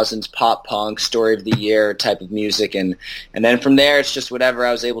 2000s pop punk, story of the year type of music. And then from there it's just whatever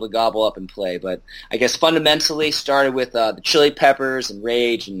I was able to gobble up and play. But I guess fundamentally started with the Chili Peppers and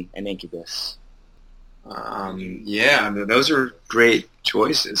Rage and Incubus. Yeah, I mean, those are great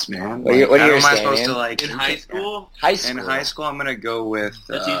choices, man. What are you am I saying, supposed man? to like In high school? In high school, I'm gonna go with.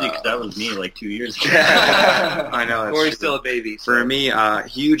 That's easy because that was me like 2 years ago. I know. That's Or true. he's still a baby. So. For me,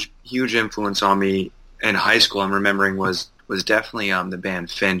 huge influence on me in high school. I'm remembering was definitely the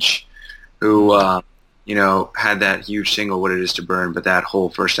band Finch, who had that huge single "What It Is to Burn," but that whole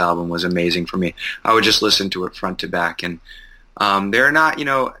first album was amazing for me. I would just listen to it front to back, and they're not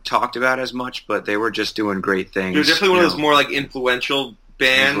talked about as much, but they were just doing great things. They're definitely one of those more like influential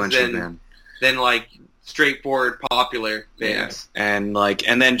bands than like straightforward popular bands. Yeah.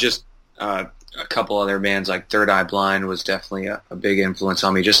 And then just a couple other bands like Third Eye Blind was definitely a big influence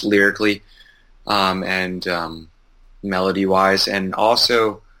on me, just lyrically. melody-wise, and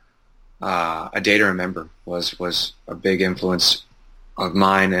also A Day to Remember was a big influence of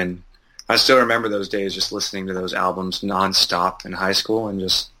mine, and I still remember those days just listening to those albums nonstop in high school, and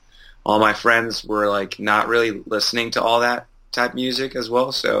just all my friends were like not really listening to all that type music as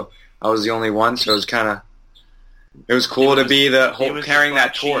well, so I was the only one, so it was cool to be carrying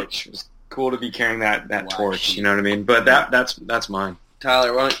that torch. It was cool to be carrying that torch, you know what I mean? But that's mine.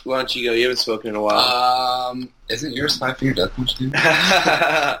 Tyler, why don't you go? You haven't spoken in a while. Isn't yours Five Finger Death Punch, dude?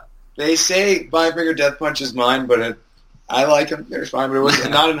 They say Five Finger Death Punch is mine, but I like them. They're fine, but it was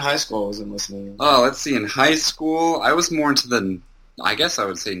not in high school. I wasn't listening. Oh, let's see. In high school, I was more into I guess I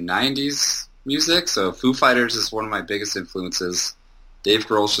would say 90s music. So Foo Fighters is one of my biggest influences. Dave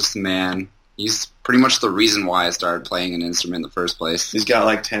Grohl's just a man. He's pretty much the reason why I started playing an instrument in the first place. He's got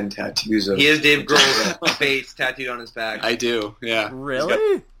like 10 tattoos. He has Dave Grohl's face tattooed on his back. I do, yeah.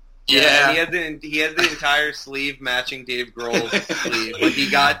 Really? Yeah, and he has the entire sleeve matching Dave Grohl's sleeve. Like he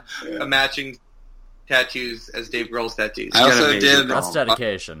got a matching tattoos as Dave Grohl's tattoos. That's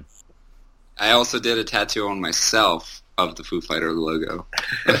dedication. I also did a tattoo on myself of the Foo Fighter logo.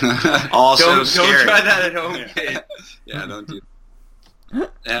 Also, don't try that at home, kid. Yeah, don't do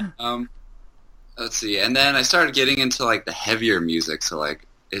that. Yeah, let's see. And then I started getting into like the heavier music. So like,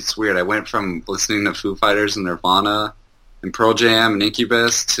 it's weird. I went from listening to Foo Fighters and Nirvana and Pearl Jam and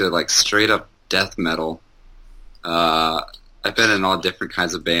Incubus to like straight up death metal. I've been in all different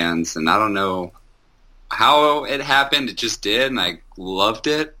kinds of bands, and I don't know how it happened. It just did, and I loved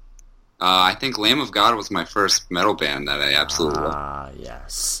it. I think Lamb of God was my first metal band that I absolutely loved. Ah,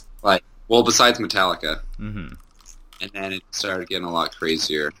 yes. Like, well, besides Metallica. Mm-hmm. And then it started getting a lot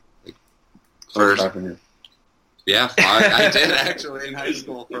crazier. Like, first, yeah, I did actually in high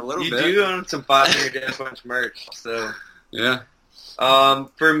school for a little bit. You do own some Five Finger Death Punch merch, so yeah.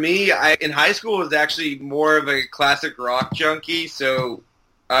 For me, in high school, was actually more of a classic rock junkie. So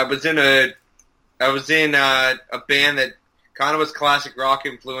I was in a band that kind of was classic rock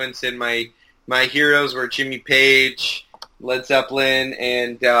influence, and my heroes were Jimmy Page, Led Zeppelin,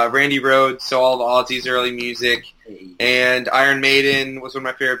 and Randy Rhoads, so all of Ozzy's early music. And Iron Maiden was one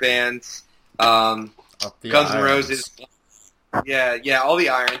of my favorite bands. Guns N' Roses. Yeah, all the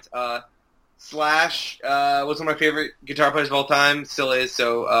Irons. Slash was one of my favorite guitar players of all time, still is,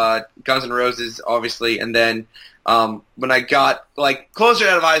 so Guns N' Roses, obviously. And then when I got like closer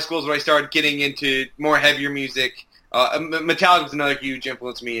out of high school is when I started getting into more heavier music. Metallica was another huge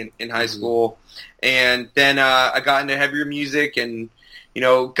influence to me in high school. And then I got into heavier music and,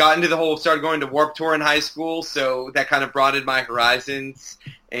 got into started going to Warped Tour in high school, so that kind of broadened my horizons.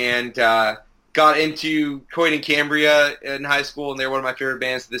 And got into Coheed and Cambria in high school, and they're one of my favorite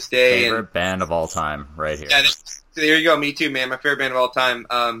bands to this day. Favorite band of all time, right here. Yeah, there you go. Me too, man. My favorite band of all time.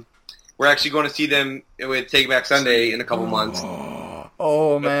 We're actually going to see them with Take Back Sunday in a couple months.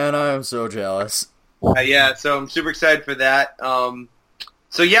 Oh, man, I am so jealous. Yeah, so I'm super excited for that.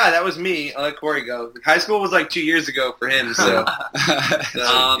 So yeah, that was me. I'll let Corey go. High school was like 2 years ago for him, so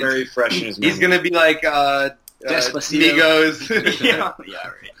very fresh in his memory. He's going to be like Migos. Yeah,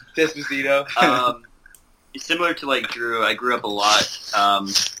 right. Despacito. Similar to like Drew, I grew up a lot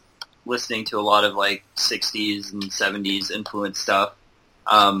listening to a lot of like 60s and 70s influence stuff.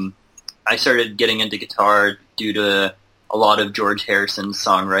 I started getting into guitar due to a lot of George Harrison's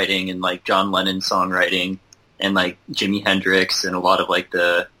songwriting and like John Lennon's songwriting and like Jimi Hendrix and a lot of like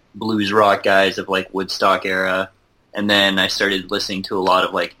the blues rock guys of like Woodstock era. And then I started listening to a lot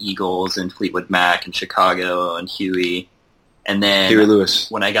of like Eagles and Fleetwood Mac and Chicago and Huey. And then Huey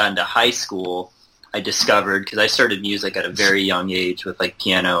Lewis. When I got into high school, I discovered, because I started music at a very young age with like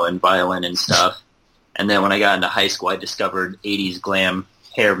piano and violin and stuff. And then when I got into high school, I discovered 80s glam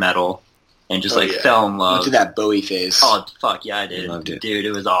hair metal and just fell in love. Went to that Bowie phase. Oh, fuck yeah, I did. Loved it. Dude,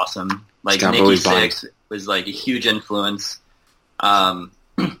 it was awesome. Like Scott Nikki Bowie's Sixx was like a huge influence.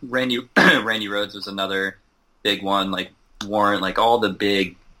 Randy Rhoads was another big one. Like Warren, like all the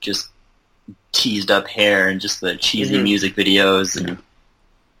big, just teased up hair and just the cheesy music videos. And,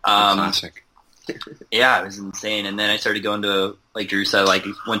 classic. Yeah, it was insane. And then I started going to, like Drew said, like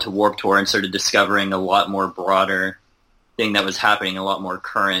went to Warped Tour and started discovering a lot more broader thing that was happening, a lot more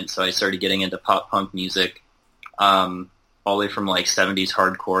current. So I started getting into pop punk music, all the way from like 70s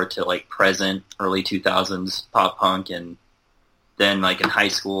hardcore to like present, early 2000s pop punk. And then like in high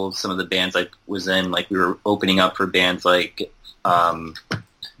school, some of the bands I was in, like we were opening up for bands like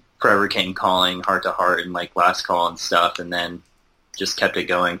Forever Came Calling, Heart to Heart, and like Last Call and stuff. And then just kept it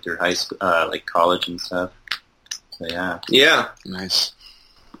going through high school, like college and stuff. So yeah, Nice.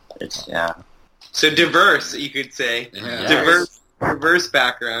 it's So diverse, you could say. Yeah. Diverse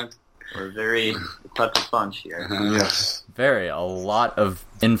background. We're very eclectic bunch here. Yes. A lot of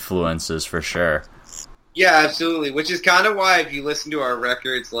influences for sure. Yeah, absolutely. Which is kind of why if you listen to our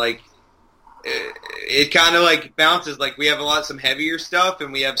records, like, it kind of like bounces. Like we have some heavier stuff,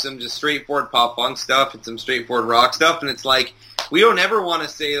 and we have some just straightforward pop punk stuff, and some straightforward rock stuff. And it's like we don't ever want to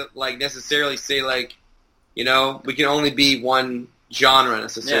say necessarily we can only be one genre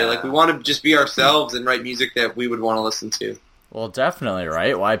necessarily. Yeah. Like we want to just be ourselves and write music that we would want to listen to. Well, definitely,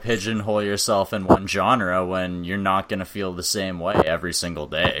 right? Why pigeonhole yourself in one genre when you're not going to feel the same way every single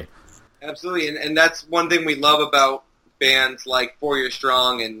day? Absolutely, and that's one thing we love about bands like 4 Year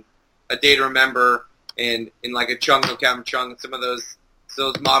Strong and A Day to Remember and like a Chung No Captain Chung, some of those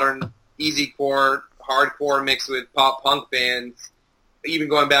modern easycore, hardcore mixed with pop punk bands, even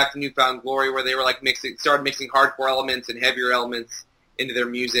going back to Newfound Glory where they were like started mixing hardcore elements and heavier elements into their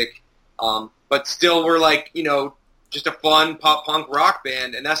music, but still we're like, just a fun pop punk rock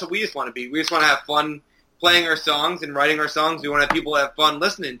band, and that's what we just want to be. We just want to have fun playing our songs and writing our songs. We want to have people have fun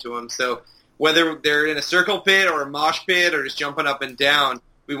listening to them. So whether they're in a circle pit or a mosh pit or just jumping up and down,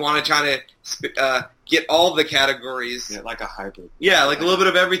 we want to try to get all the categories. Yeah, like a hybrid. Yeah, like a little bit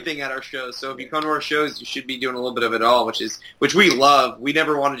of everything at our shows. So if you come to our shows, you should be doing a little bit of it all, which we love. We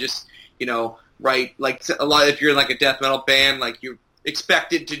never want to just, write like a lot. If you're in like a death metal band, like you're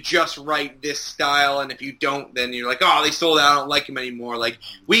expected to just write this style, and if you don't, then you're like, oh, they sold out, I don't like them anymore. Like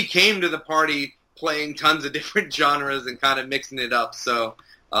we came to the party playing tons of different genres and kind of mixing it up. So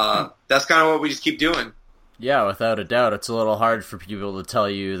that's kind of what we just keep doing. Yeah, without a doubt. It's a little hard for people to tell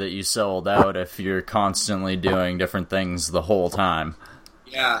you that you sold out if you're constantly doing different things the whole time.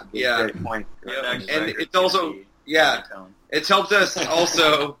 Yeah. Great point. Yeah. And it's also, it's helped us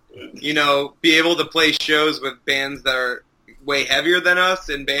also, be able to play shows with bands that are way heavier than us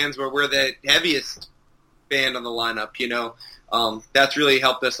and bands where we're the heaviest band on the lineup, That's really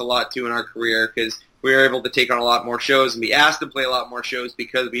helped us a lot, too, in our career because we were able to take on a lot more shows and be asked to play a lot more shows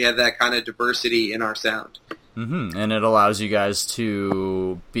because we have that kind of diversity in our sound. Mm-hmm. And it allows you guys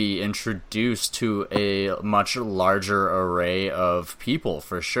to be introduced to a much larger array of people,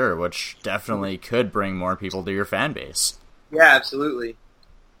 for sure, which definitely could bring more people to your fan base. Yeah, absolutely.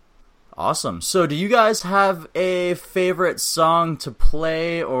 Awesome. So do you guys have a favorite song to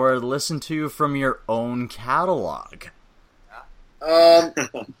play or listen to from your own catalog?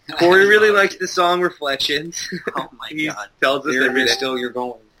 Corey really likes the song Reflections. Oh my He god. tells us every day. Still, you're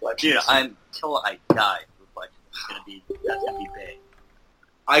going Reflections. Dude, until I die, Reflections that's gonna be big.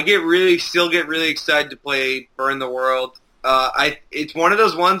 I still get really excited to play Burn the World. It's one of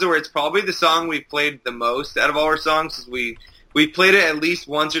those ones where it's probably the song we've played the most out of all our songs. Cause we played it at least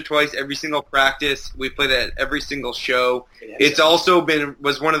once or twice every single practice. We played it at every single show. It's also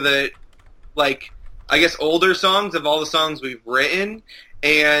was one of the, older songs of all the songs we've written.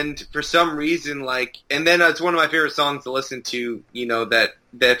 And for some reason, and then it's one of my favorite songs to listen to, that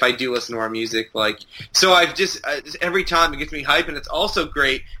if I do listen to our music, so I've just every time it gets me hype, and it's also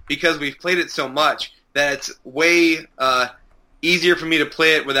great because we've played it so much that it's way easier for me to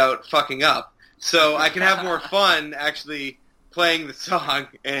play it without fucking up. So I can have more fun actually playing the song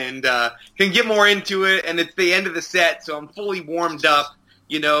and can get more into it, and it's the end of the set, so I'm fully warmed up,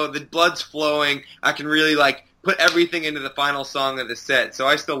 the blood's flowing, I can really put everything into the final song of the set, so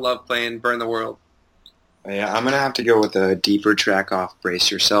I still love playing Burn the World. Yeah, I'm going to have to go with a deeper track off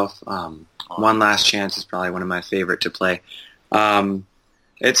Brace Yourself. One Last Chance is probably one of my favorite to play.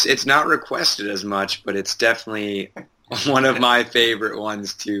 It's not requested as much, but it's definitely one of my favorite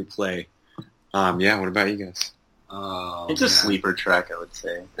ones to play. Yeah, what about you guys? It's a sleeper track, I would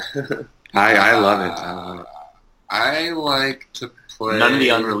say. I love it. I like to play... None of the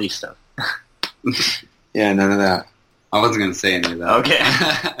unreleased stuff. Yeah, none of that. I wasn't going to say any of that. Okay.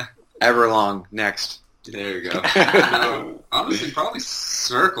 Everlong, next. There you go. Honestly, probably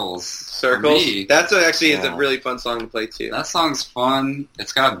Circles. Circles? For me. That's actually is a really fun song to play, too. That song's fun.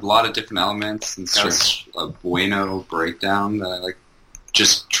 It's got a lot of different elements. And it's got a bueno breakdown that I like.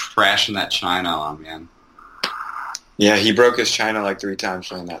 Just trashing that China on, man. Yeah, he broke his China 3 times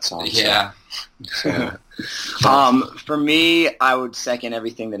playing that song. Yeah. So. For me, I would second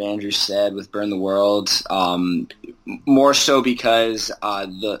everything that Andrew said with Burn the World. More so because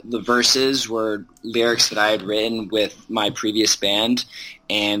the verses were lyrics that I had written with my previous band,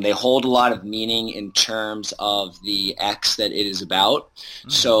 and they hold a lot of meaning in terms of the X that it is about.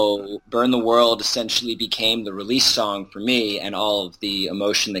 So Burn the World essentially became the release song for me and all of the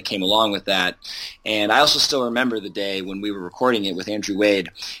emotion that came along with that. And I also still remember the day when we were recording it with Andrew Wade,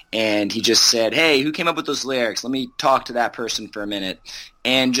 and he just said, "Hey, who came up with those lyrics? Let me talk to that person for a minute."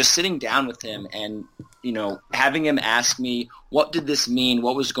 And just sitting down with him and, you know, having him ask me, what did this mean?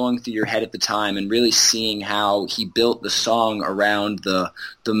 What was going through your head at the time? And really seeing how he built the song around the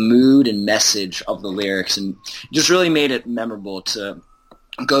mood and message of the lyrics, and just really made it memorable to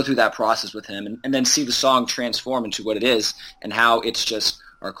go through that process with him and then see the song transform into what it is, and how it's just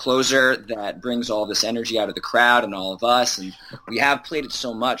our closer that brings all this energy out of the crowd and all of us. And we have played it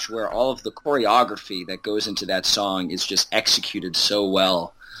so much where all of the choreography that goes into that song is just executed so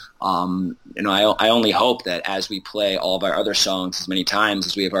well. You know, I only hope that as we play all of our other songs as many times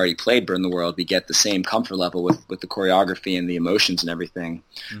as we have already played Burn the World, we get the same comfort level with the choreography and the emotions and everything.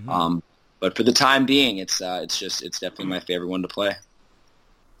 Mm-hmm. But for the time being, it's definitely my favorite one to play.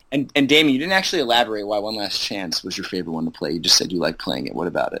 And Damien, you didn't actually elaborate why One Last Chance was your favorite one to play. You just said you like playing it. What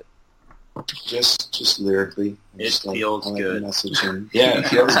about it? Just lyrically. It feels good. Yeah, it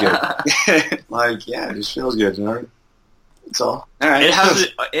feels good. It just feels good, you know? That's all. All right.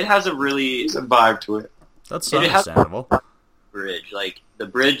 It has a really... There's a vibe to it. That's understandable. Bridge. Like, the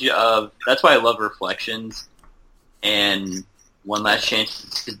bridge of... That's why I love Reflections and One Last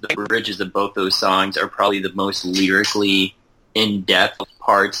Chance, because the bridges of both those songs are probably the most lyrically in-depth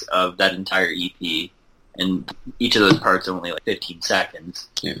parts of that entire EP, and each of those parts are only like 15 seconds,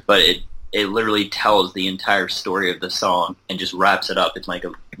 but it literally tells the entire story of the song and just wraps it up. It's like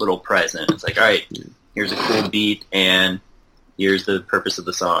a little present. It's like, all right, here's a cool beat, and here's the purpose of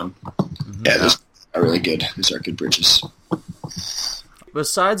the song. Yeah, those are really good. Those are good bridges.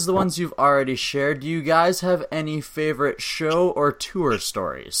 Besides the ones you've already shared, do you guys have any favorite show or tour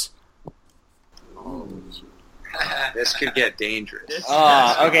stories? This could get dangerous.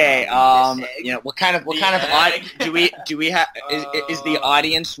 Okay. You know, what kind of do we have? Is the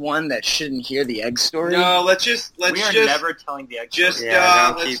audience one that shouldn't hear the egg story? No, let's we are never telling the egg story.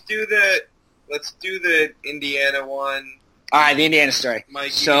 Let's do the Indiana one. All right, the Indiana story.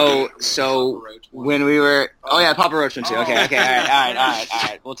 So when we were, Papa Roach one too. Okay, all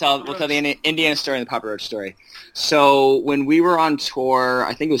right. We'll tell the Indiana story and the Papa Roach story. So when we were on tour,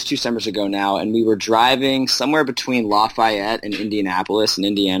 I think it was 2 summers ago now, and we were driving somewhere between Lafayette and Indianapolis in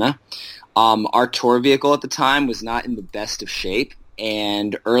Indiana. Our tour vehicle at the time was not in the best of shape.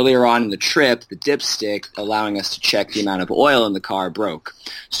 And earlier on in the trip, the dipstick allowing us to check the amount of oil in the car broke.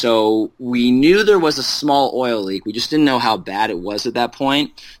 So we knew there was a small oil leak. We just didn't know how bad it was at that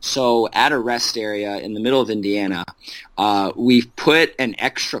point. So at a rest area in the middle of Indiana, we put an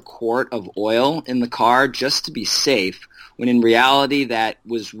extra quart of oil in the car just to be safe, when in reality that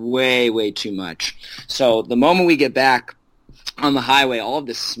was way, way too much. So the moment we get back on the highway, all of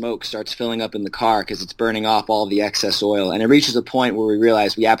this smoke starts filling up in the car because it's burning off all of the excess oil, and it reaches a point where we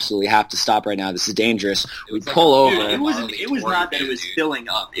realize we absolutely have to stop right now. This is dangerous. We pull over. It was not that it was filling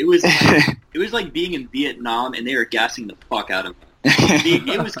up. It was like, it was like being in Vietnam and they were gassing the fuck out of it.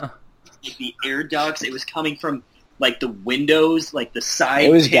 It was like the air ducts. It was coming from like the windows, like the side.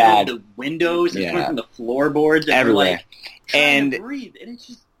 It was bad. The windows. It was coming from the floorboards everywhere. Like, trying to breathe, and it's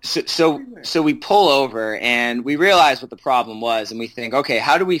just. So we pull over and we realize what the problem was, and we think, okay,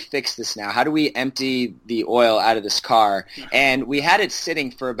 how do we fix this now? How do we empty the oil out of this car? And we had it sitting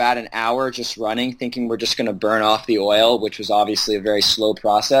for about an hour just running, thinking we're just going to burn off the oil, which was obviously a very slow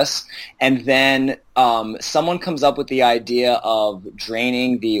process. And then someone comes up with the idea of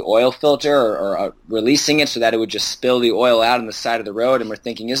draining the oil filter or releasing it so that it would just spill the oil out on the side of the road. And we're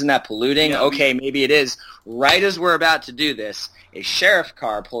thinking, isn't that polluting? Yeah, okay, maybe it is. Right as we're about to do this, a sheriff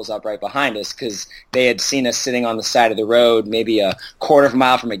car pulls up right behind us because they had seen us sitting on the side of the road maybe a quarter of a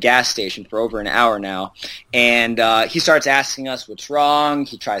mile from a gas station for over an hour now. And he starts asking us what's wrong.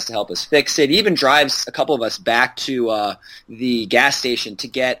 He tries to help us fix it. He even drives a couple of us back to the gas station to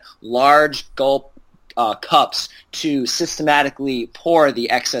get large gulp cups to systematically pour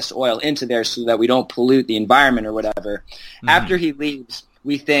the excess oil into there so that we don't pollute the environment or whatever. Mm-hmm. After he leaves,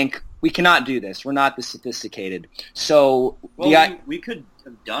 we think, we cannot do this. We're not this sophisticated. So we could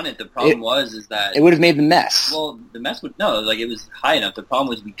have done it. The problem is that it would have made the mess. Well, the mess would it was high enough. The problem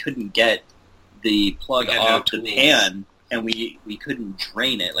was we couldn't get the plug off the pan, and we couldn't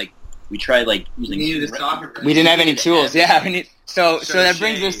drain it. Like we tried using. We didn't have any tools. Yeah, So that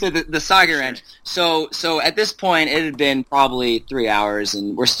brings us to the socket wrench. So at this point, it had been probably 3 hours,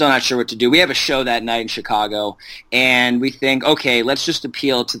 and we're still not sure what to do. We have a show that night in Chicago, and we think, okay, let's just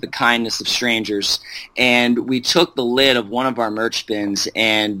appeal to the kindness of strangers. And we took the lid of one of our merch bins,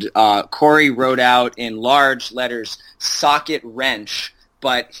 and Corey wrote out in large letters, socket wrench,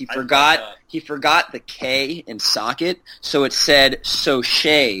 but he forgot the K in socket, so it said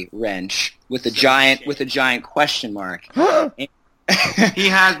Sochet wrench with a giant question mark. he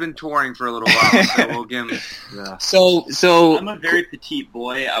has been touring for a little while, so we'll give him. So I'm a very petite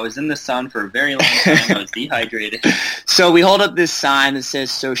boy. I was in the sun for a very long time. I was dehydrated. So we hold up this sign that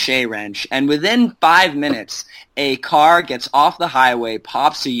says Sochet Wrench, and within 5 minutes, a car gets off the highway,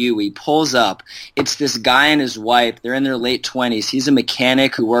 pops a Yui, pulls up. It's this guy and his wife. They're in their late 20s. He's a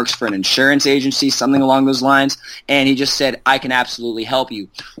mechanic who works for an insurance agency, something along those lines, and he just said, I can absolutely help you.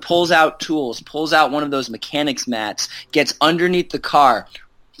 Pulls out tools, pulls out one of those mechanics mats, gets underneath the car,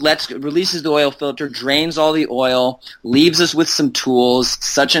 releases the oil filter, drains all the oil, leaves us with some tools.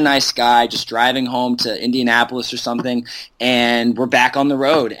 Such a nice guy, just driving home to Indianapolis or something, and we're back on the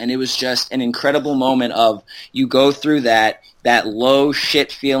road. And it was just an incredible moment of you go through that low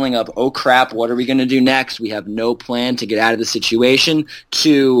shit feeling of, oh crap, what are we going to do next? We have no plan to get out of the situation,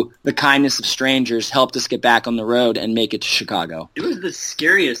 to the kindness of strangers helped us get back on the road and make it to Chicago. It was the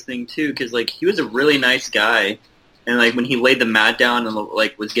scariest thing, too, because, like, he was a really nice guy. And, like, when he laid the mat down and,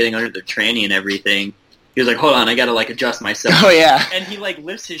 like, was getting under the tranny and everything, he was like, hold on, I gotta, like, adjust myself. Oh, yeah. And he, like,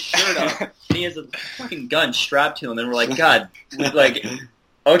 lifts his shirt up, and he has a fucking gun strapped to him, and we're like, God, like,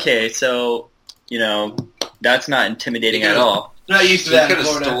 okay, so, you know, that's not intimidating at all. Not used to that in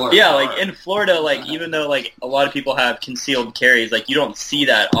Florida. Yeah, like, in Florida, like, even though, like, a lot of people have concealed carries, like, you don't see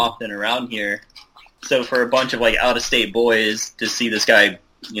that often around here. So for a bunch of, like, out-of-state boys to see this guy,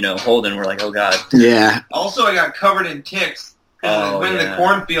 you know, holding, we're like, oh God. Yeah. Also, I got covered in ticks. I went in the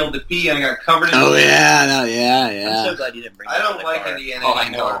cornfield to pee, and I got covered in ticks. I'm so glad you didn't bring that I don't in the like car. Indiana I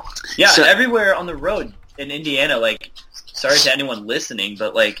anymore. know. Yeah, so, everywhere on the road in Indiana, like, sorry to anyone listening,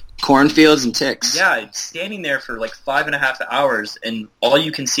 but, like... Cornfields and ticks. Yeah, standing there for, like, 5.5 hours, and all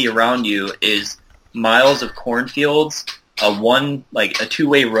you can see around you is miles of cornfields, a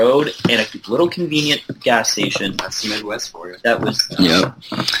two-way road, and a little convenient gas station. That's the Midwest for you. That was... Yep.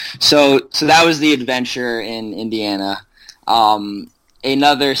 So that was the adventure in Indiana.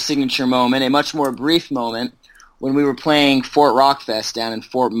 Another signature moment, a much more brief moment, when we were playing Fort Rock Fest down in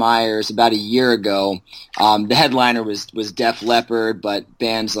Fort Myers about a year ago. The headliner was Def Leppard, but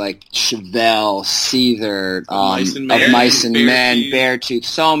bands like Chevelle, Seether, of Mice and Men, Beartooth,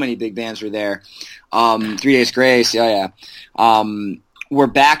 so many big bands were there. 3 Days Grace, we're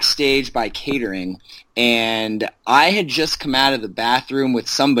backstage by catering, and I had just come out of the bathroom with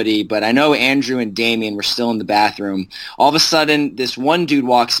somebody, but I know Andrew and Damien were still in the bathroom. All of a sudden, this one dude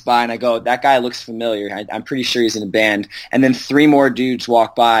walks by, and I go, that guy looks familiar. I'm pretty sure he's in a band. And then 3 more dudes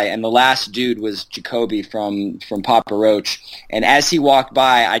walk by, and the last dude was Jacoby from Papa Roach. And as he walked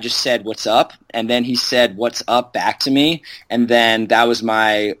by, I just said, what's up? And then he said, what's up, back to me. And then that was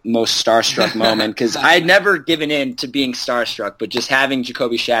my most starstruck moment, because I had never given in to being starstruck, but just having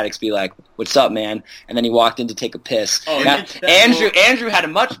Jacoby Shaddix be like, what's up, man? And then he walked in to take a piss. Oh, now, Andrew had a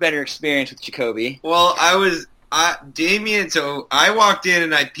much better experience with Jacoby. Well, Damien, so I walked in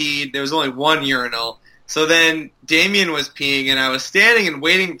and I peed. There was only one urinal. So then Damien was peeing, and I was standing and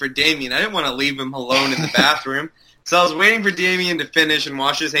waiting for Damien. I didn't want to leave him alone in the bathroom. So I was waiting for Damien to finish and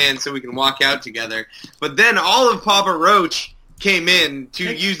wash his hands so we can walk out together. But then all of Papa Roach came in to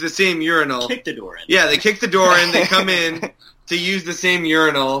use the same urinal. Kick the door in. Yeah, they kick the door in. They come in to use the same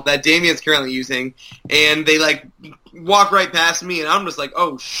urinal that Damien's currently using. And they, like, walk right past me, and I'm just like,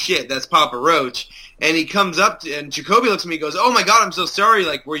 oh, shit, that's Papa Roach. And he comes up, and Jacoby looks at me and goes, oh, my God, I'm so sorry.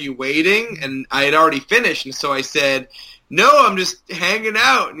 Like, were you waiting? And I had already finished. And so I said, no, I'm just hanging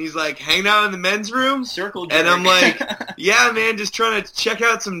out. And he's like, hanging out in the men's room? Circle jerk. And I'm like, yeah, man, just trying to check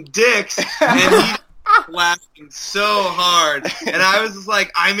out some dicks. And he's laughing so hard. And I was just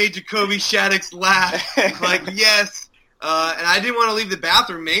like, I made Jacoby Shaddix laugh. Like, yes. And I didn't want to leave the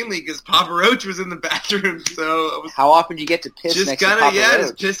bathroom mainly because Papa Roach was in the bathroom. So I was how often do you get to piss just next to Papa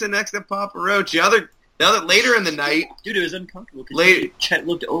Roach? Just pissing next to Papa Roach. The other later in the night, dude, it was uncomfortable. Chet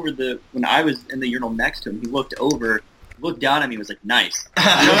looked over when I was in the urinal next to him. He looked over, looked down at me, and was like, "Nice."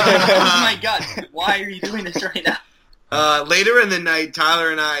 Oh my God, why are you doing this right now? Later in the night,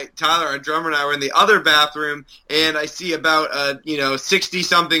 Tyler, our drummer, and I were in the other bathroom, and I see about a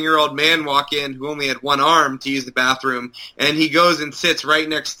 60-something-year-old man walk in who only had one arm to use the bathroom, and he goes and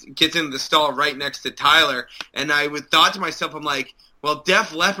gets into the stall right next to Tyler, and I thought to myself, I'm like, well,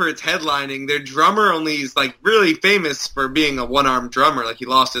 Def Leppard's headlining. Their drummer only is like really famous for being a one-armed drummer. Like he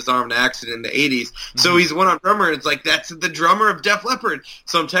lost his arm in an accident in the 80s. Mm-hmm. So he's a one-armed drummer. It's like, that's the drummer of Def Leppard.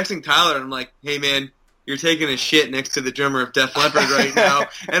 So I'm texting Tyler, and I'm like, hey, man, you're taking a shit next to the drummer of Def Leppard right now.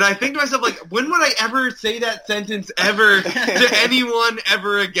 And I think to myself, like, when would I ever say that sentence ever to anyone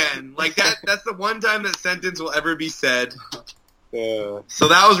ever again? Like, that's the one time that sentence will ever be said. So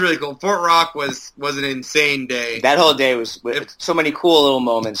that was really cool. Fort Rock was an insane day. That whole day was so many cool little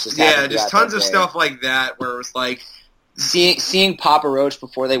moments. Just tons of stuff like that where it was like seeing Papa Roach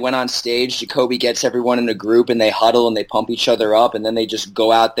before they went on stage, Jacoby gets everyone in a group and they huddle and they pump each other up, and then they just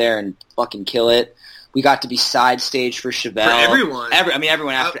go out there and fucking kill it. We got to be side stage for Chevelle. For everyone.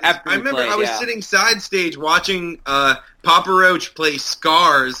 Everyone after I remember played, I was sitting side stage watching Papa Roach play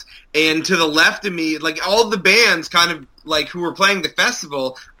Scars, and to the left of me, like all the bands kind of like who were playing the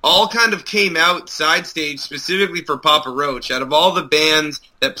festival all kind of came out side stage specifically for Papa Roach. Out of all the bands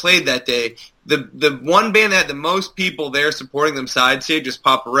that played that day, the one band that had the most people there supporting them side stage was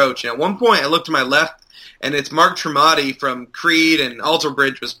Papa Roach. And at one point I looked to my left, and it's Mark Tremonti from Creed and Alter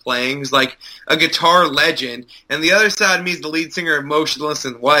Bridge was playing. He's like a guitar legend. And the other side of me is the lead singer of Motionless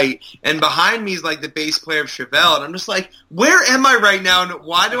in White. And behind me is like the bass player of Chevelle. And I'm just like, where am I right now? And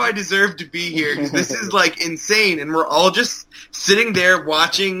why do I deserve to be here? Because this is like insane. And we're all just sitting there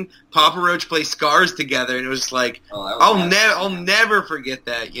watching Papa Roach play Scars together. And it was just like, I'll never forget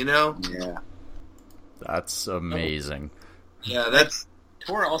that, you know? Yeah. That's amazing. Yeah, that's...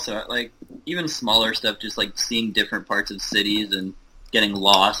 Tour also, like, even smaller stuff, just, like, seeing different parts of cities and getting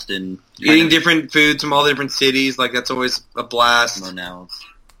lost and... Eating different foods from all different cities, like, that's always a blast. Monels.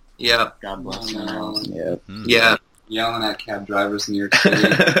 Yeah. God bless Monels. Yeah. Yeah. Yelling at cab drivers in New York City.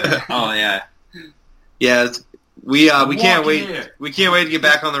 Oh, yeah. Yeah, we can't wait. We can't wait to get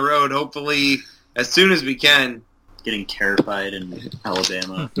back on the road, hopefully, as soon as we can. Getting terrified in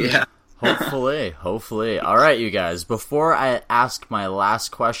Alabama. Yeah. Hopefully. All right, you guys. Before I ask my last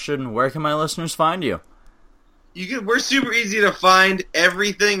question, where can my listeners find you? We're super easy to find.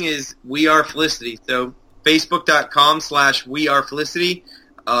 Everything is We Are Felicity. So Facebook.com/WeAreFelicity,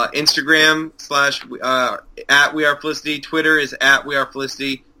 Instagram @ We Are Felicity, Twitter is @ We Are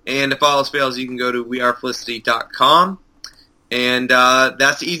Felicity, and if all else fails, you can go to wearefelicity.com. And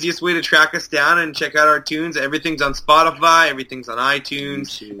that's the easiest way to track us down and check out our tunes. Everything's on Spotify. Everything's on iTunes.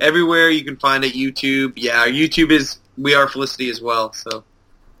 YouTube. Everywhere you can find it. YouTube. Yeah, our YouTube is We Are Felicity as well. So.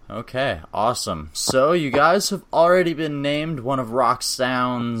 Okay, awesome. So you guys have already been named one of Rock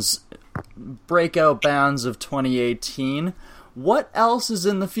Sound's breakout bands of 2018. What else is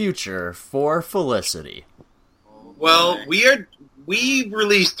in the future for Felicity? Well, we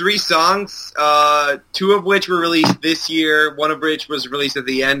released 3 songs, 2 of which were released this year, 1 of which was released at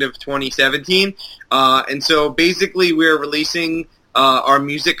the end of 2017. And so basically we're releasing our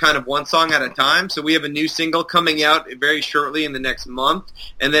music kind of one song at a time. So we have a new single coming out very shortly in the next month.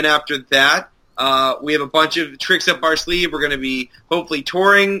 And then after that, we have a bunch of tricks up our sleeve. We're going to be hopefully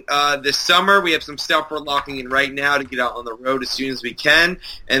touring this summer. We have some stuff we're locking in right now to get out on the road as soon as we can.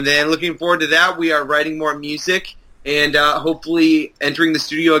 And then looking forward to that, we are writing more music. And hopefully entering the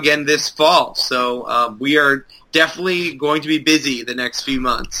studio again this fall. So we are definitely going to be busy the next few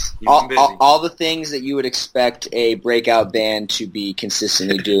months. All the things that you would expect a breakout band to be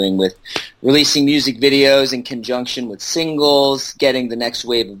consistently doing, with releasing music videos in conjunction with singles, getting the next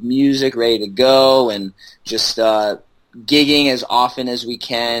wave of music ready to go, and just gigging as often as we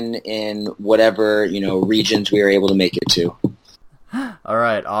can in whatever regions we are able to make it to. All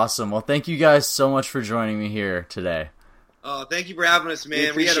right, awesome. Well, thank you guys so much for joining me here today. Thank you for having us,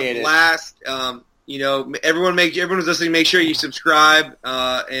 man. We had a it. blast. Everyone who's listening, make sure you subscribe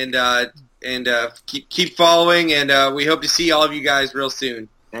and keep following. And we hope to see all of you guys real soon.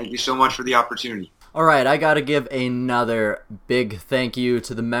 Thank you so much for the opportunity. All right, I got to give another big thank you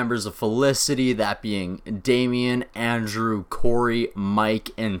to the members of Felicity, that being Damien, Andrew, Corey, Mike,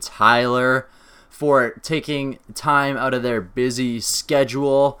 and Tyler, for taking time out of their busy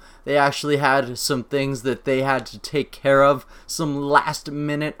schedule. They actually had some things that they had to take care of, some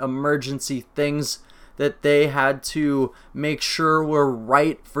last-minute emergency things that they had to make sure were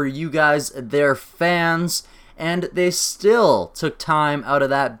right for you guys, their fans, and they still took time out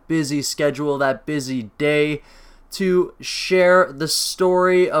of that busy schedule, that busy day, to share the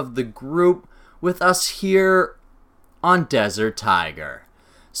story of the group with us here on Desert Tiger.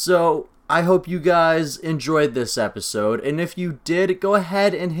 So I hope you guys enjoyed this episode, and if you did, go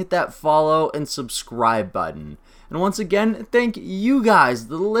ahead and hit that follow and subscribe button. And once again, thank you guys,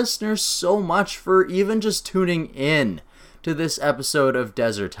 the listeners, so much for even just tuning in to this episode of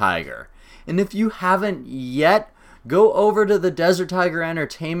Desert Tiger. And if you haven't yet, go over to the Desert Tiger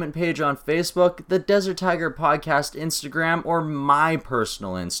Entertainment page on Facebook, the Desert Tiger Podcast Instagram, or my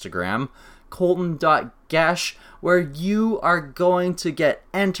personal Instagram, colton.gesh, where you are going to get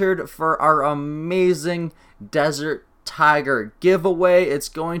entered for our amazing Desert Tiger giveaway. It's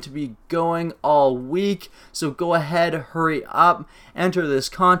going to be going all week, so go ahead, hurry up, enter this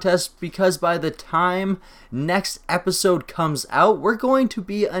contest, because by the time next episode comes out, we're going to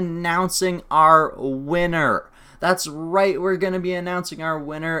be announcing our winner. That's right, we're going to be announcing our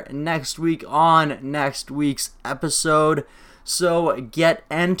winner next week on next week's episode. So get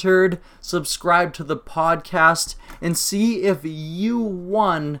entered, subscribe to the podcast, and see if you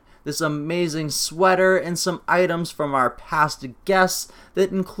won this amazing sweater and some items from our past guests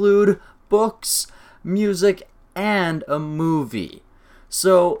that include books, music, and a movie.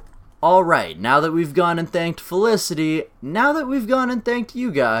 So, alright, now that we've gone and thanked Felicity, now that we've gone and thanked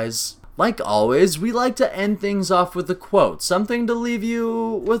you guys, like always, we like to end things off with a quote, something to leave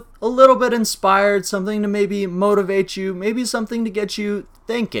you with a little bit inspired, something to maybe motivate you, maybe something to get you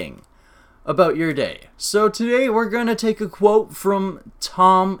thinking about your day. So today we're going to take a quote from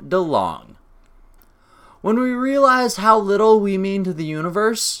Tom DeLonge. When we realize how little we mean to the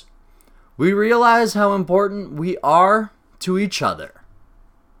universe, we realize how important we are to each other.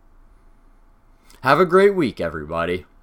 Have a great week, everybody.